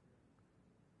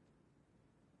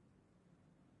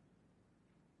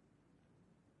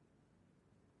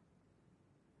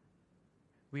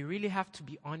 We really have to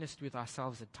be honest with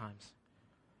ourselves at times.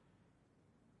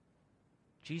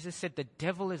 Jesus said the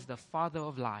devil is the father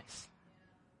of lies.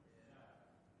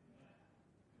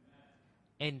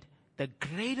 And the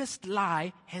greatest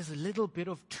lie has a little bit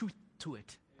of truth to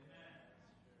it.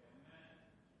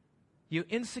 Your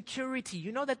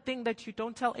insecurity, that thing that you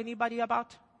don't tell anybody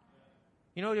about?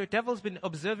 Your devil's been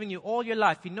observing you all your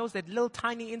life. He knows that little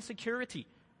tiny insecurity,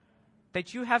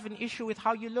 that you have an issue with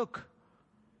how you look.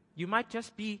 You might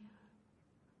just be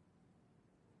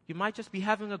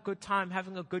having a good time,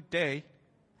 having a good day,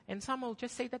 and someone will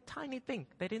just say that tiny thing,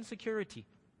 that insecurity.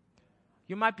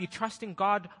 You might be trusting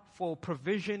God for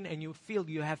provision, and you feel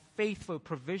you have faith for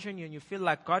provision, and you feel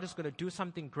like God is going to do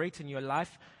something great in your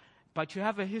life. But you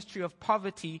have a history of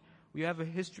poverty, you have a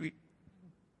history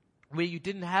where you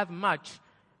didn't have much.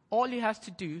 All he has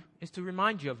to do is to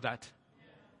remind you of that.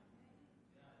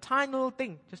 Tiny little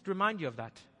thing, just remind you of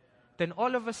that. Then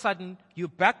all of a sudden, you're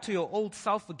back to your old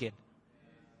self again.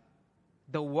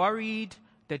 The worried,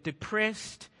 the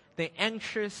depressed, the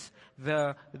anxious,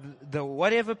 the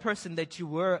whatever person that you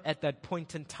were at that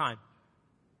point in time.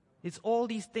 It's all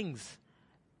these things.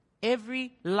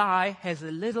 Every lie has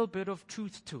a little bit of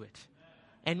truth to it.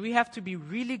 And we have to be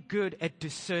really good at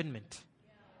discernment.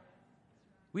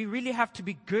 We really have to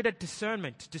be good at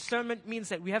discernment. Discernment means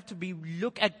that we have to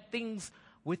look at things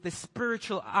with a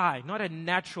spiritual eye, not a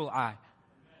natural eye.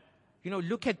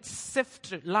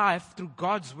 Sift life through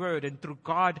God's word and through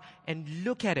God, and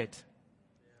look at it.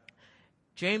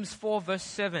 James 4 verse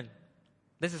 7.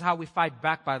 This is how we fight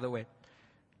back, by the way.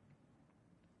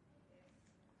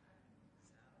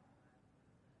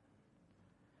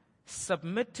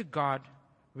 Submit to God,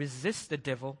 resist the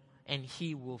devil, and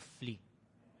he will flee.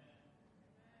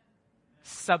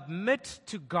 Submit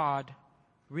to God,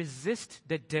 resist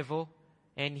the devil,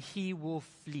 and he will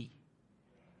flee.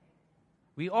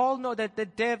 We all know that the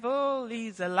devil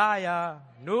is a liar.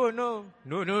 No.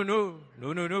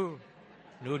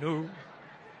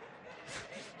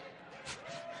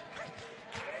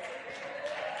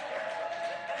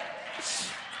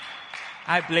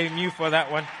 I blame you for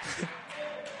that one.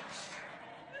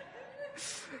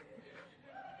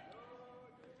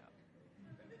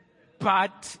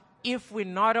 But if we're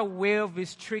not aware of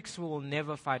his tricks, we will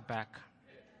never fight back.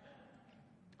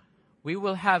 We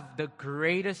will have the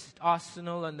greatest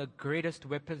arsenal and the greatest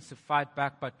weapons to fight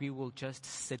back, but we will just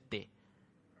sit there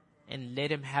and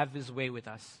let him have his way with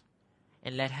us.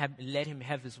 And let him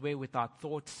have his way with our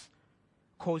thoughts,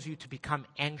 cause you to become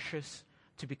anxious,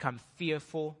 to become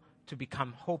fearful, to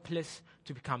become hopeless,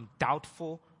 to become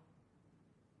doubtful.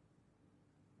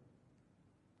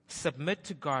 Submit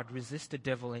to God, resist the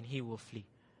devil, and he will flee.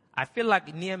 I feel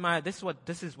like Nehemiah, this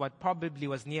is what probably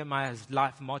was Nehemiah's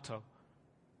life motto.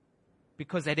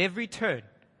 Because at every turn,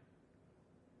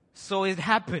 so it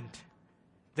happened.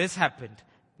 This happened.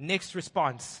 Next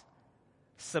response,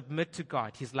 submit to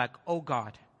God. He's like, oh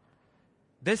God.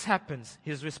 This happens.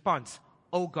 His response,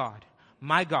 oh God,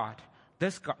 my God.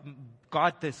 This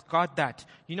God this, God that.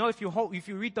 You know, if you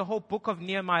read the whole book of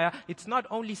Nehemiah, it's not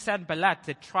only Sanballat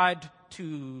that tried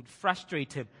to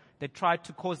frustrate him, that tried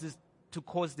to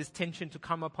cause this tension to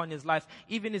come upon his life.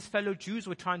 Even his fellow Jews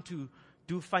were trying to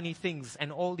do funny things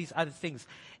and all these other things.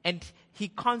 And he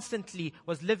constantly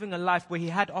was living a life where he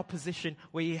had opposition,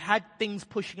 where he had things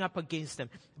pushing up against him.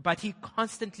 But he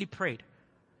constantly prayed.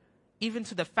 Even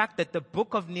to the fact that the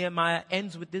book of Nehemiah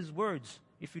ends with these words.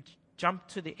 If you jump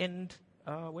to the end,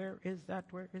 where is that?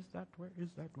 Where is that? Where is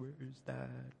that? Where is that?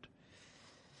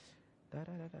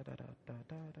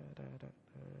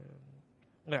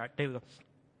 All right, there we go.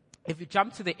 If you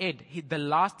jump to the end, the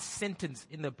last sentence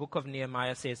in the book of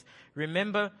Nehemiah says,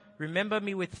 remember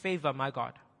me with favor, my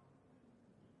God.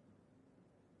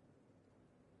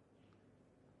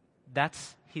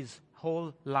 That's his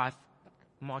whole life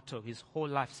motto, his whole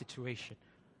life situation.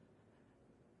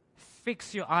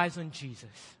 Fix your eyes on Jesus.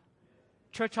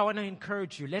 Church, I want to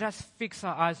encourage you. Let us fix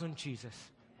our eyes on Jesus.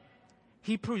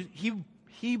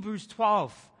 Hebrews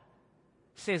 12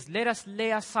 says, let us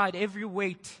lay aside every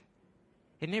weight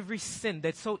and every sin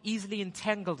that so easily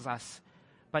entangles us.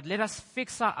 But let us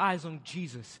fix our eyes on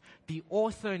Jesus, the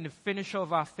author and the finisher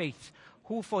of our faith,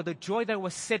 who for the joy that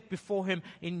was set before him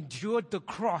endured the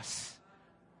cross.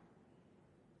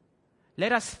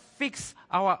 Let us fix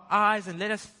our eyes and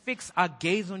let us fix our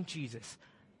gaze on Jesus.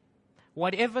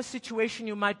 Whatever situation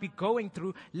you might be going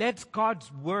through, let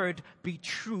God's word be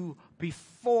true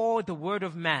before the word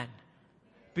of man,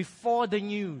 before the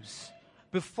news,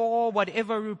 before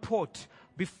whatever report,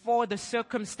 before the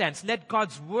circumstance. Let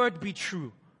God's word be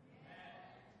true.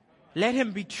 Let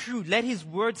him be true. Let his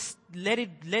words, let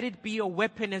it be a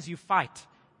weapon as you fight.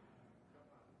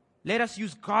 Let us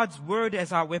use God's word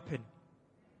as our weapon.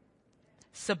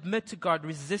 Submit to God,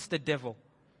 resist the devil.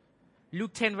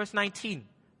 Luke 10 verse 19.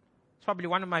 It's probably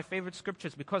one of my favorite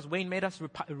scriptures because Wayne made us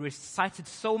recite it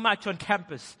so much on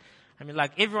campus. I mean,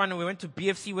 like everyone we went to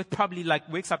BFC with probably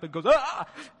like wakes up and goes, ah!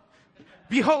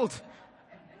 Behold,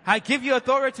 I give you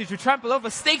authority to trample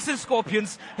over snakes and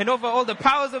scorpions and over all the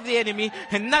powers of the enemy,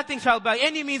 and nothing shall by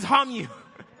any means harm you.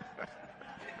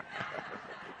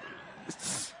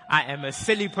 I am a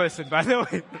silly person, by the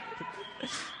way.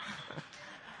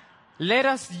 Let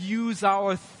us use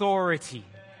our authority.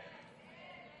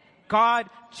 God,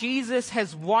 Jesus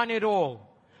has won it all.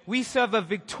 We serve a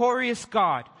victorious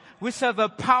God. We serve a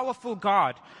powerful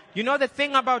God. You know the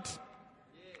thing about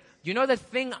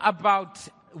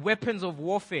weapons of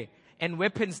warfare and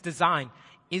weapons design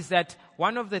is that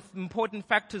one of the important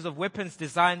factors of weapons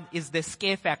design is the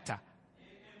scare factor.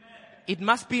 It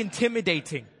must be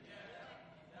intimidating.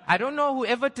 I don't know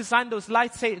whoever designed those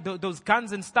those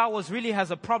guns in Star Wars really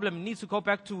has a problem. Needs to go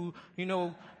back to,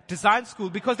 design school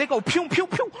because they go pew, pew,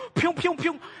 pew, pew, pew,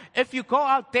 pew. If you go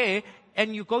out there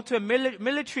and you go to a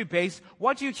military base,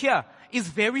 what you hear is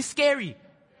very scary.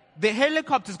 The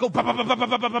helicopters go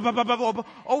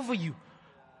over you.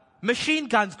 Machine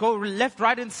guns go left,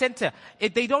 right, and center.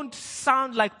 They don't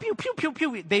sound like pew, pew, pew,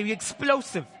 pew. They're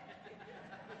explosive.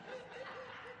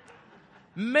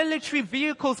 Military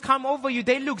vehicles come over you.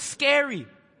 They look scary.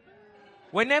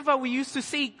 Whenever we used to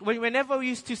see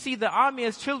the army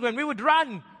as children, we would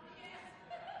run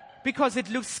because it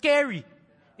looks scary.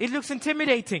 It looks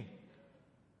intimidating.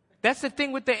 That's the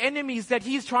thing with the enemy, is that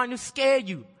he's trying to scare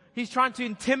you. He's trying to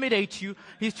intimidate you.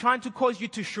 He's trying to cause you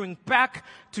to shrink back,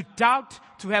 to doubt,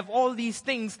 to have all these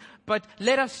things. But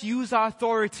let us use our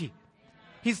authority.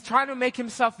 He's trying to make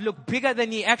himself look bigger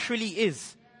than he actually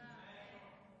is.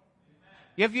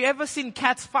 Have you ever seen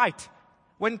cats fight?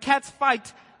 When cats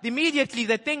fight, immediately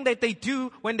the thing that they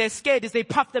do when they're scared is they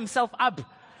puff themselves up.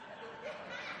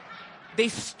 They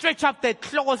stretch up their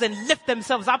claws and lift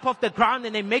themselves up off the ground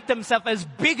and they make themselves as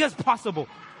big as possible.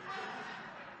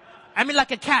 I mean,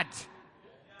 like a cat.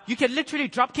 You can literally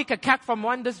drop kick a cat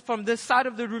from this side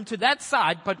of the room to that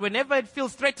side, but whenever it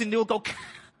feels threatened, it will go.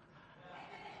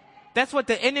 That's what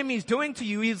the enemy is doing to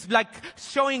you. He's like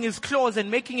showing his claws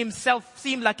and making himself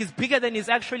seem like he's bigger than he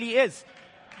actually is.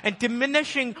 And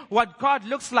diminishing what God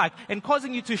looks like and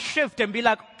causing you to shift and be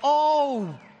like,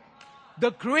 oh,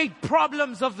 the great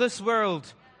problems of this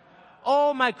world.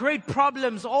 Oh, my great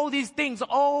problems, all these things.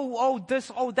 Oh,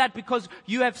 this, oh, that, because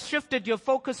you have shifted your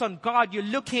focus on God. You're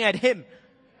looking at Him.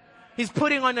 He's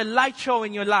putting on a light show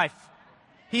in your life.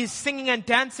 He's singing and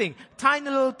dancing. Tiny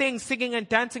little things singing and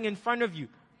dancing in front of you.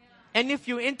 And if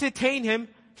you entertain him,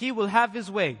 he will have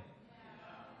his way.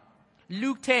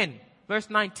 Luke 10, verse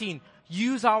 19.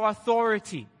 Use our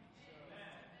authority.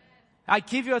 I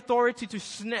give you authority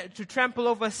to trample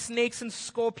over snakes and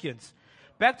scorpions.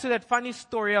 Back to that funny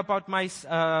story about my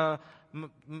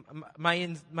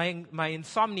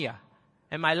insomnia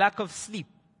and my lack of sleep.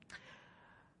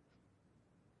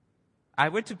 I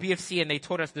went to BFC and they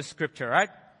taught us this scripture, right?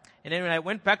 And then when I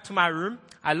went back to my room,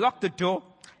 I locked the door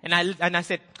and I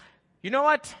said, you know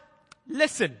what?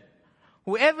 Listen,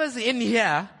 whoever's in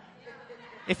here,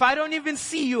 if I don't even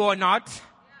see you or not,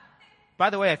 by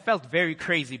the way, I felt very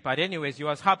crazy, but anyways, you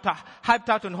was hyped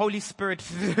out on Holy Spirit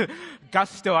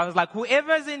gusto. I was like,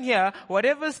 whoever's in here,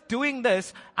 whatever's doing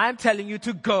this, I'm telling you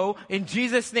to go in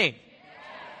Jesus' name.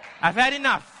 I've had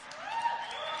enough.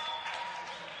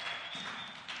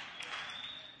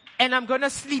 And I'm gonna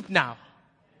sleep now.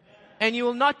 And you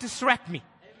will not distract me.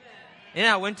 And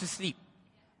I went to sleep.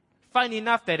 Funny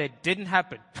enough that it didn't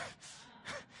happen.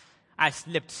 I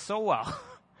slept so well.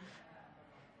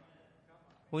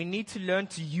 We need to learn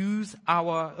to use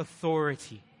our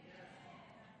authority.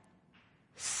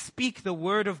 Speak the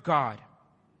word of God.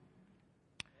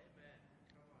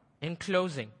 In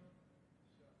closing,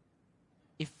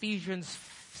 Ephesians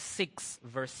 6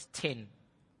 verse 10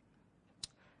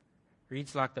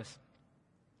 reads like this.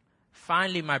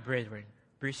 Finally, my brethren,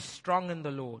 be strong in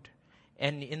the Lord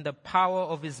and in the power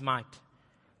of his might.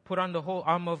 Put on the whole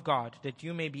armor of God, that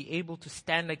you may be able to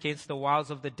stand against the wiles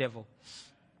of the devil.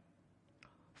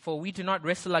 For we do not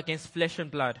wrestle against flesh and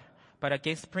blood, but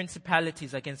against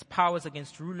principalities, against powers,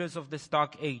 against rulers of this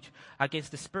dark age,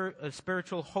 against the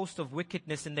spiritual host of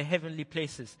wickedness in the heavenly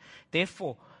places.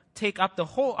 Therefore, take up the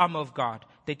whole armor of God,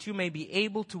 that you may be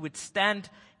able to withstand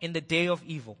in the day of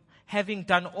evil. Having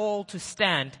done all to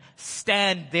stand,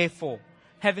 stand therefore.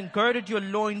 Having girded your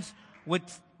loins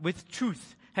with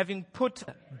truth, having put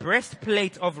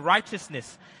breastplate of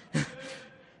righteousness,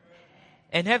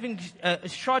 and having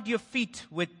shod your feet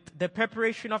with the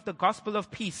preparation of the gospel of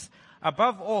peace.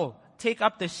 Above all, take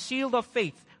up the shield of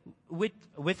faith,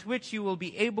 with which you will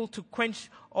be able to quench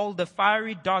all the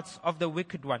fiery darts of the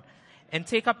wicked one. And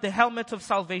take up the helmet of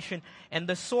salvation and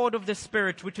the sword of the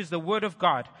Spirit, which is the word of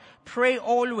God. Pray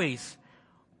always,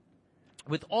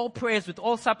 with all prayers, with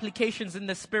all supplications in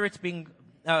the Spirit, being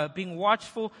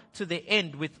watchful to the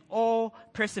end, with all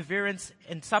perseverance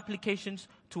and supplications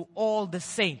to all the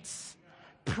saints.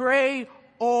 Pray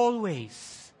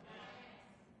always.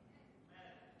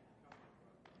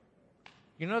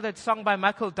 You know that song by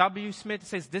Michael W. Smith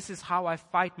says, "This is how I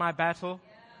fight my battle."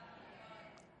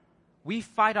 We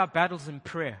fight our battles in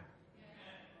prayer.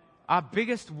 Our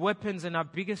biggest weapons and our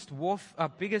biggest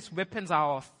weapons are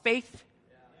our faith,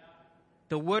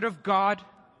 the word of God,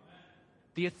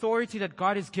 the authority that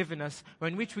God has given us,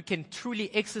 in which we can truly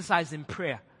exercise in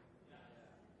prayer.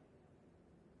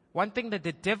 One thing that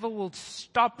the devil will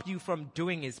stop you from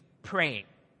doing is praying.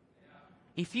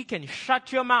 If he can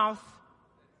shut your mouth,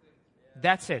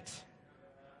 that's it.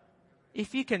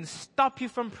 If he can stop you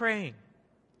from praying,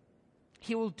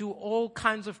 he will do all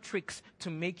kinds of tricks to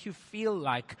make you feel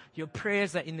like your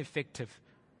prayers are ineffective.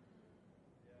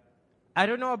 I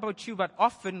don't know about you, but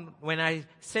often when I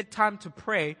set time to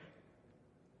pray,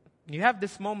 you have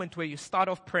this moment where you start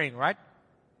off praying, right?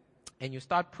 And you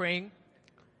start praying,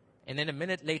 and then a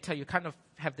minute later, you kind of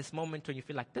have this moment when you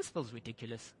feel like, this feels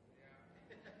ridiculous.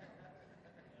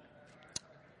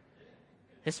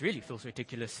 This really feels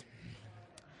ridiculous.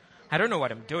 I don't know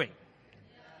what I'm doing.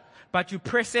 But you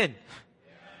press in.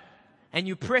 And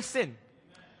you press in.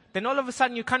 Then all of a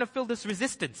sudden, you kind of feel this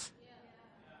resistance.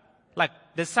 Like,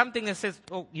 there's something that says,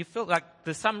 oh, you feel like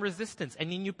there's some resistance. And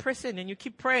then you press in and you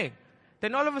keep praying.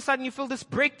 Then all of a sudden, you feel this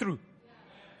breakthrough.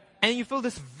 And you feel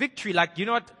this victory, like, you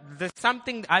know what, there's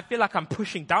something, I feel like I'm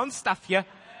pushing down stuff here.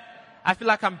 I feel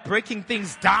like I'm breaking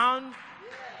things down.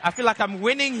 I feel like I'm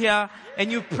winning here.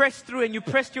 And you press through and you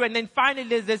press through. And then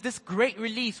finally there's this great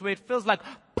release where it feels like,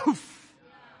 poof,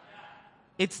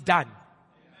 it's done.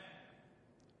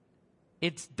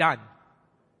 It's done.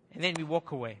 And then we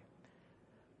walk away.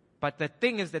 But the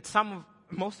thing is that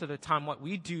most of the time what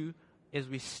we do is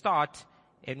we start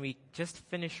and we just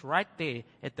finish right there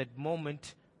at that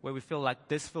moment where we feel like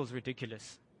this feels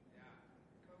ridiculous.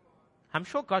 I'm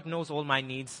sure God knows all my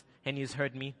needs and He's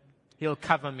heard me. He'll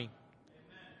cover me.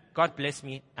 God bless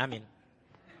me. Amen.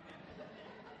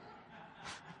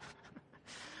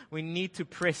 We need to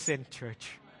press in,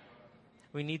 church.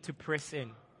 We need to press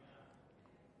in.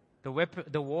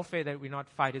 The warfare that we not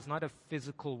fight is not a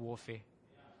physical warfare.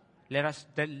 Let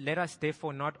us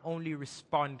therefore not only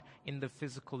respond in the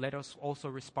physical, let us also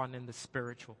respond in the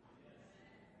spiritual.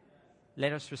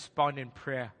 Let us respond in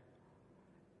prayer.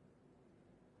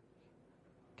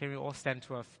 Can we all stand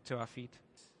to our feet?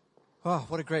 Oh,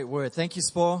 what a great word. Thank you,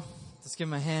 Spor. Let's give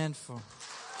him a hand for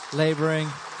laboring.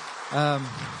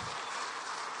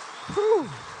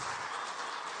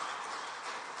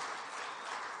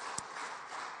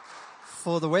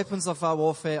 For the weapons of our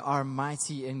warfare are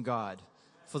mighty in God,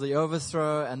 for the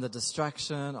overthrow and the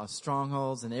destruction of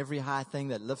strongholds and every high thing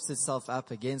that lifts itself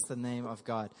up against the name of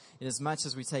God, inasmuch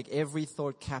as we take every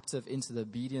thought captive into the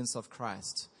obedience of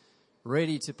Christ,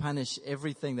 ready to punish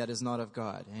everything that is not of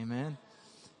God. Amen.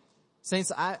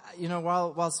 Saints,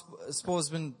 while Spor's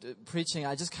been preaching,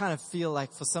 I just kind of feel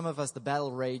like for some of us, the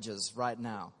battle rages right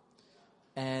now.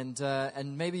 And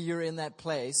maybe you're in that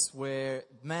place where,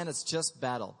 man, it's just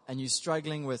battle. And you're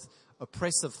struggling with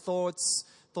oppressive thoughts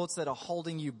that are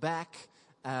holding you back,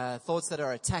 thoughts that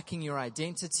are attacking your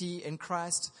identity in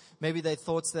Christ. Maybe they're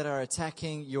thoughts that are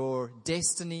attacking your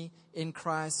destiny in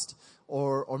Christ.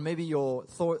 Or maybe your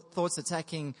thoughts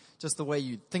attacking just the way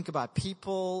you think about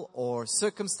people or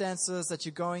circumstances that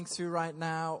you're going through right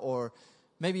now, or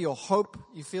maybe your hope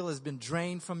you feel has been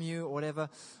drained from you or whatever.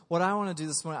 What I want to do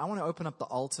this morning, I want to open up the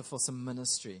altar for some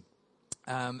ministry.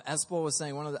 As Paul was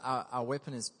saying, one of our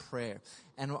weapon is prayer.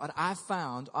 And what I've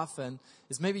found often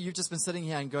is maybe you've just been sitting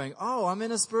here and going, oh, I'm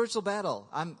in a spiritual battle.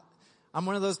 I'm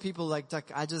one of those people like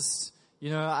I just...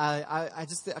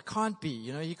 I can't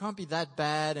be, he can't be that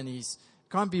bad, and he's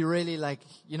can't be really like,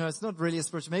 it's not really a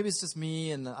spiritual, maybe it's just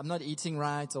me and I'm not eating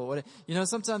right or whatever.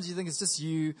 Sometimes you think it's just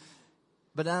you,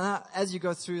 but as you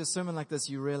go through a sermon like this,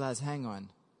 you realize, hang on,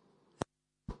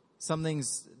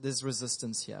 there's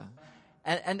resistance here.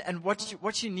 And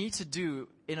what you need to do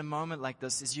in a moment like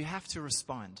this is you have to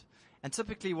respond. And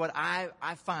typically what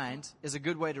I find is a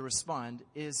good way to respond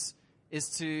is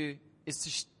to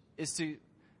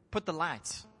put the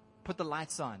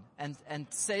lights on and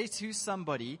say to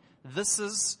somebody, this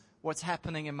is what's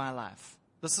happening in my life.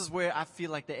 This is where I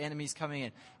feel like the enemy's coming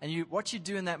in. And what you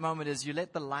do in that moment is you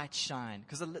let the light shine.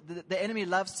 Because the enemy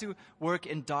loves to work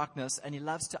in darkness, and he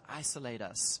loves to isolate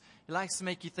us. He likes to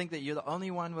make you think that you're the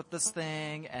only one with this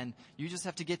thing and you just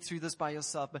have to get through this by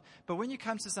yourself. But when you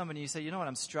come to somebody and you say,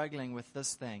 I'm struggling with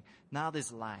this thing, now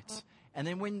there's light. And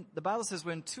then when the Bible says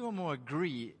when two or more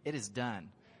agree, it is done.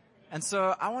 And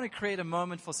so I want to create a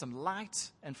moment for some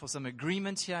light and for some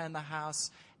agreement here in the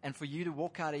house, and for you to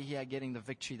walk out of here getting the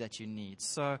victory that you need.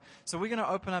 So we're going to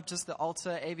open up just the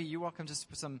altar. Avi, you're welcome just to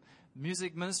put some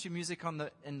music, ministry music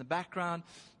in the background.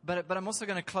 But I'm also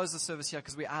going to close the service here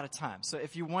because we're out of time. So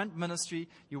if you want ministry,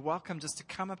 you're welcome just to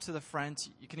come up to the front.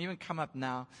 You can even come up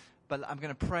now. But I'm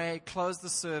going to pray, close the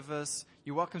service.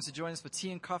 You're welcome to join us for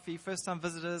tea and coffee. First-time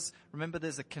visitors, remember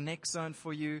there's a connect zone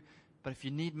for you. But if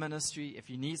you need ministry, if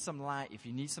you need some light, if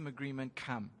you need some agreement,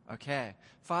 come. Okay.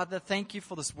 Father, thank you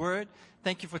for this word.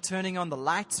 Thank you for turning on the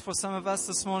lights for some of us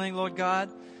this morning, Lord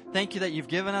God. Thank you that you've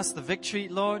given us the victory,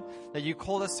 Lord, that you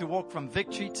called us to walk from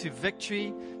victory to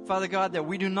victory. Father God, that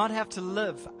we do not have to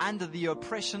live under the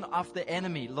oppression of the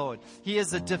enemy, Lord. He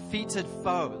is a defeated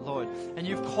foe, Lord. And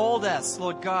you've called us,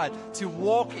 Lord God, to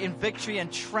walk in victory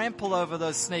and trample over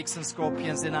those snakes and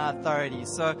scorpions in our authority.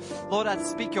 So, Lord, I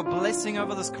speak your blessing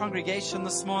over this congregation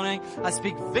this morning. I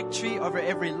speak victory over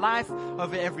every life,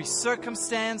 over every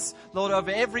circumstance, Lord,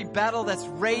 over every battle that's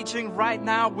raging right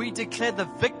now. We declare the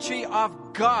victory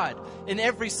of God in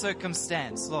every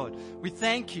circumstance, Lord. We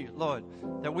thank you, Lord,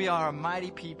 that we are a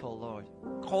mighty people, Lord,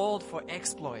 called for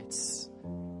exploits.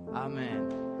 Amen.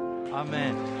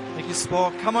 Amen. Thank you,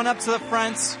 Sport. Come on up to the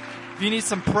front if you need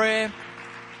some prayer.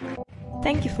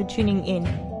 Thank you for tuning in.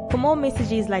 For more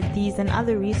messages like these and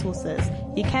other resources,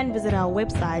 you can visit our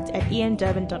website at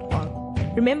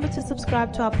iandurban.com. Remember to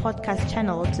subscribe to our podcast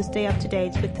channel to stay up to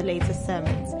date with the latest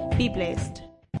sermons. Be blessed.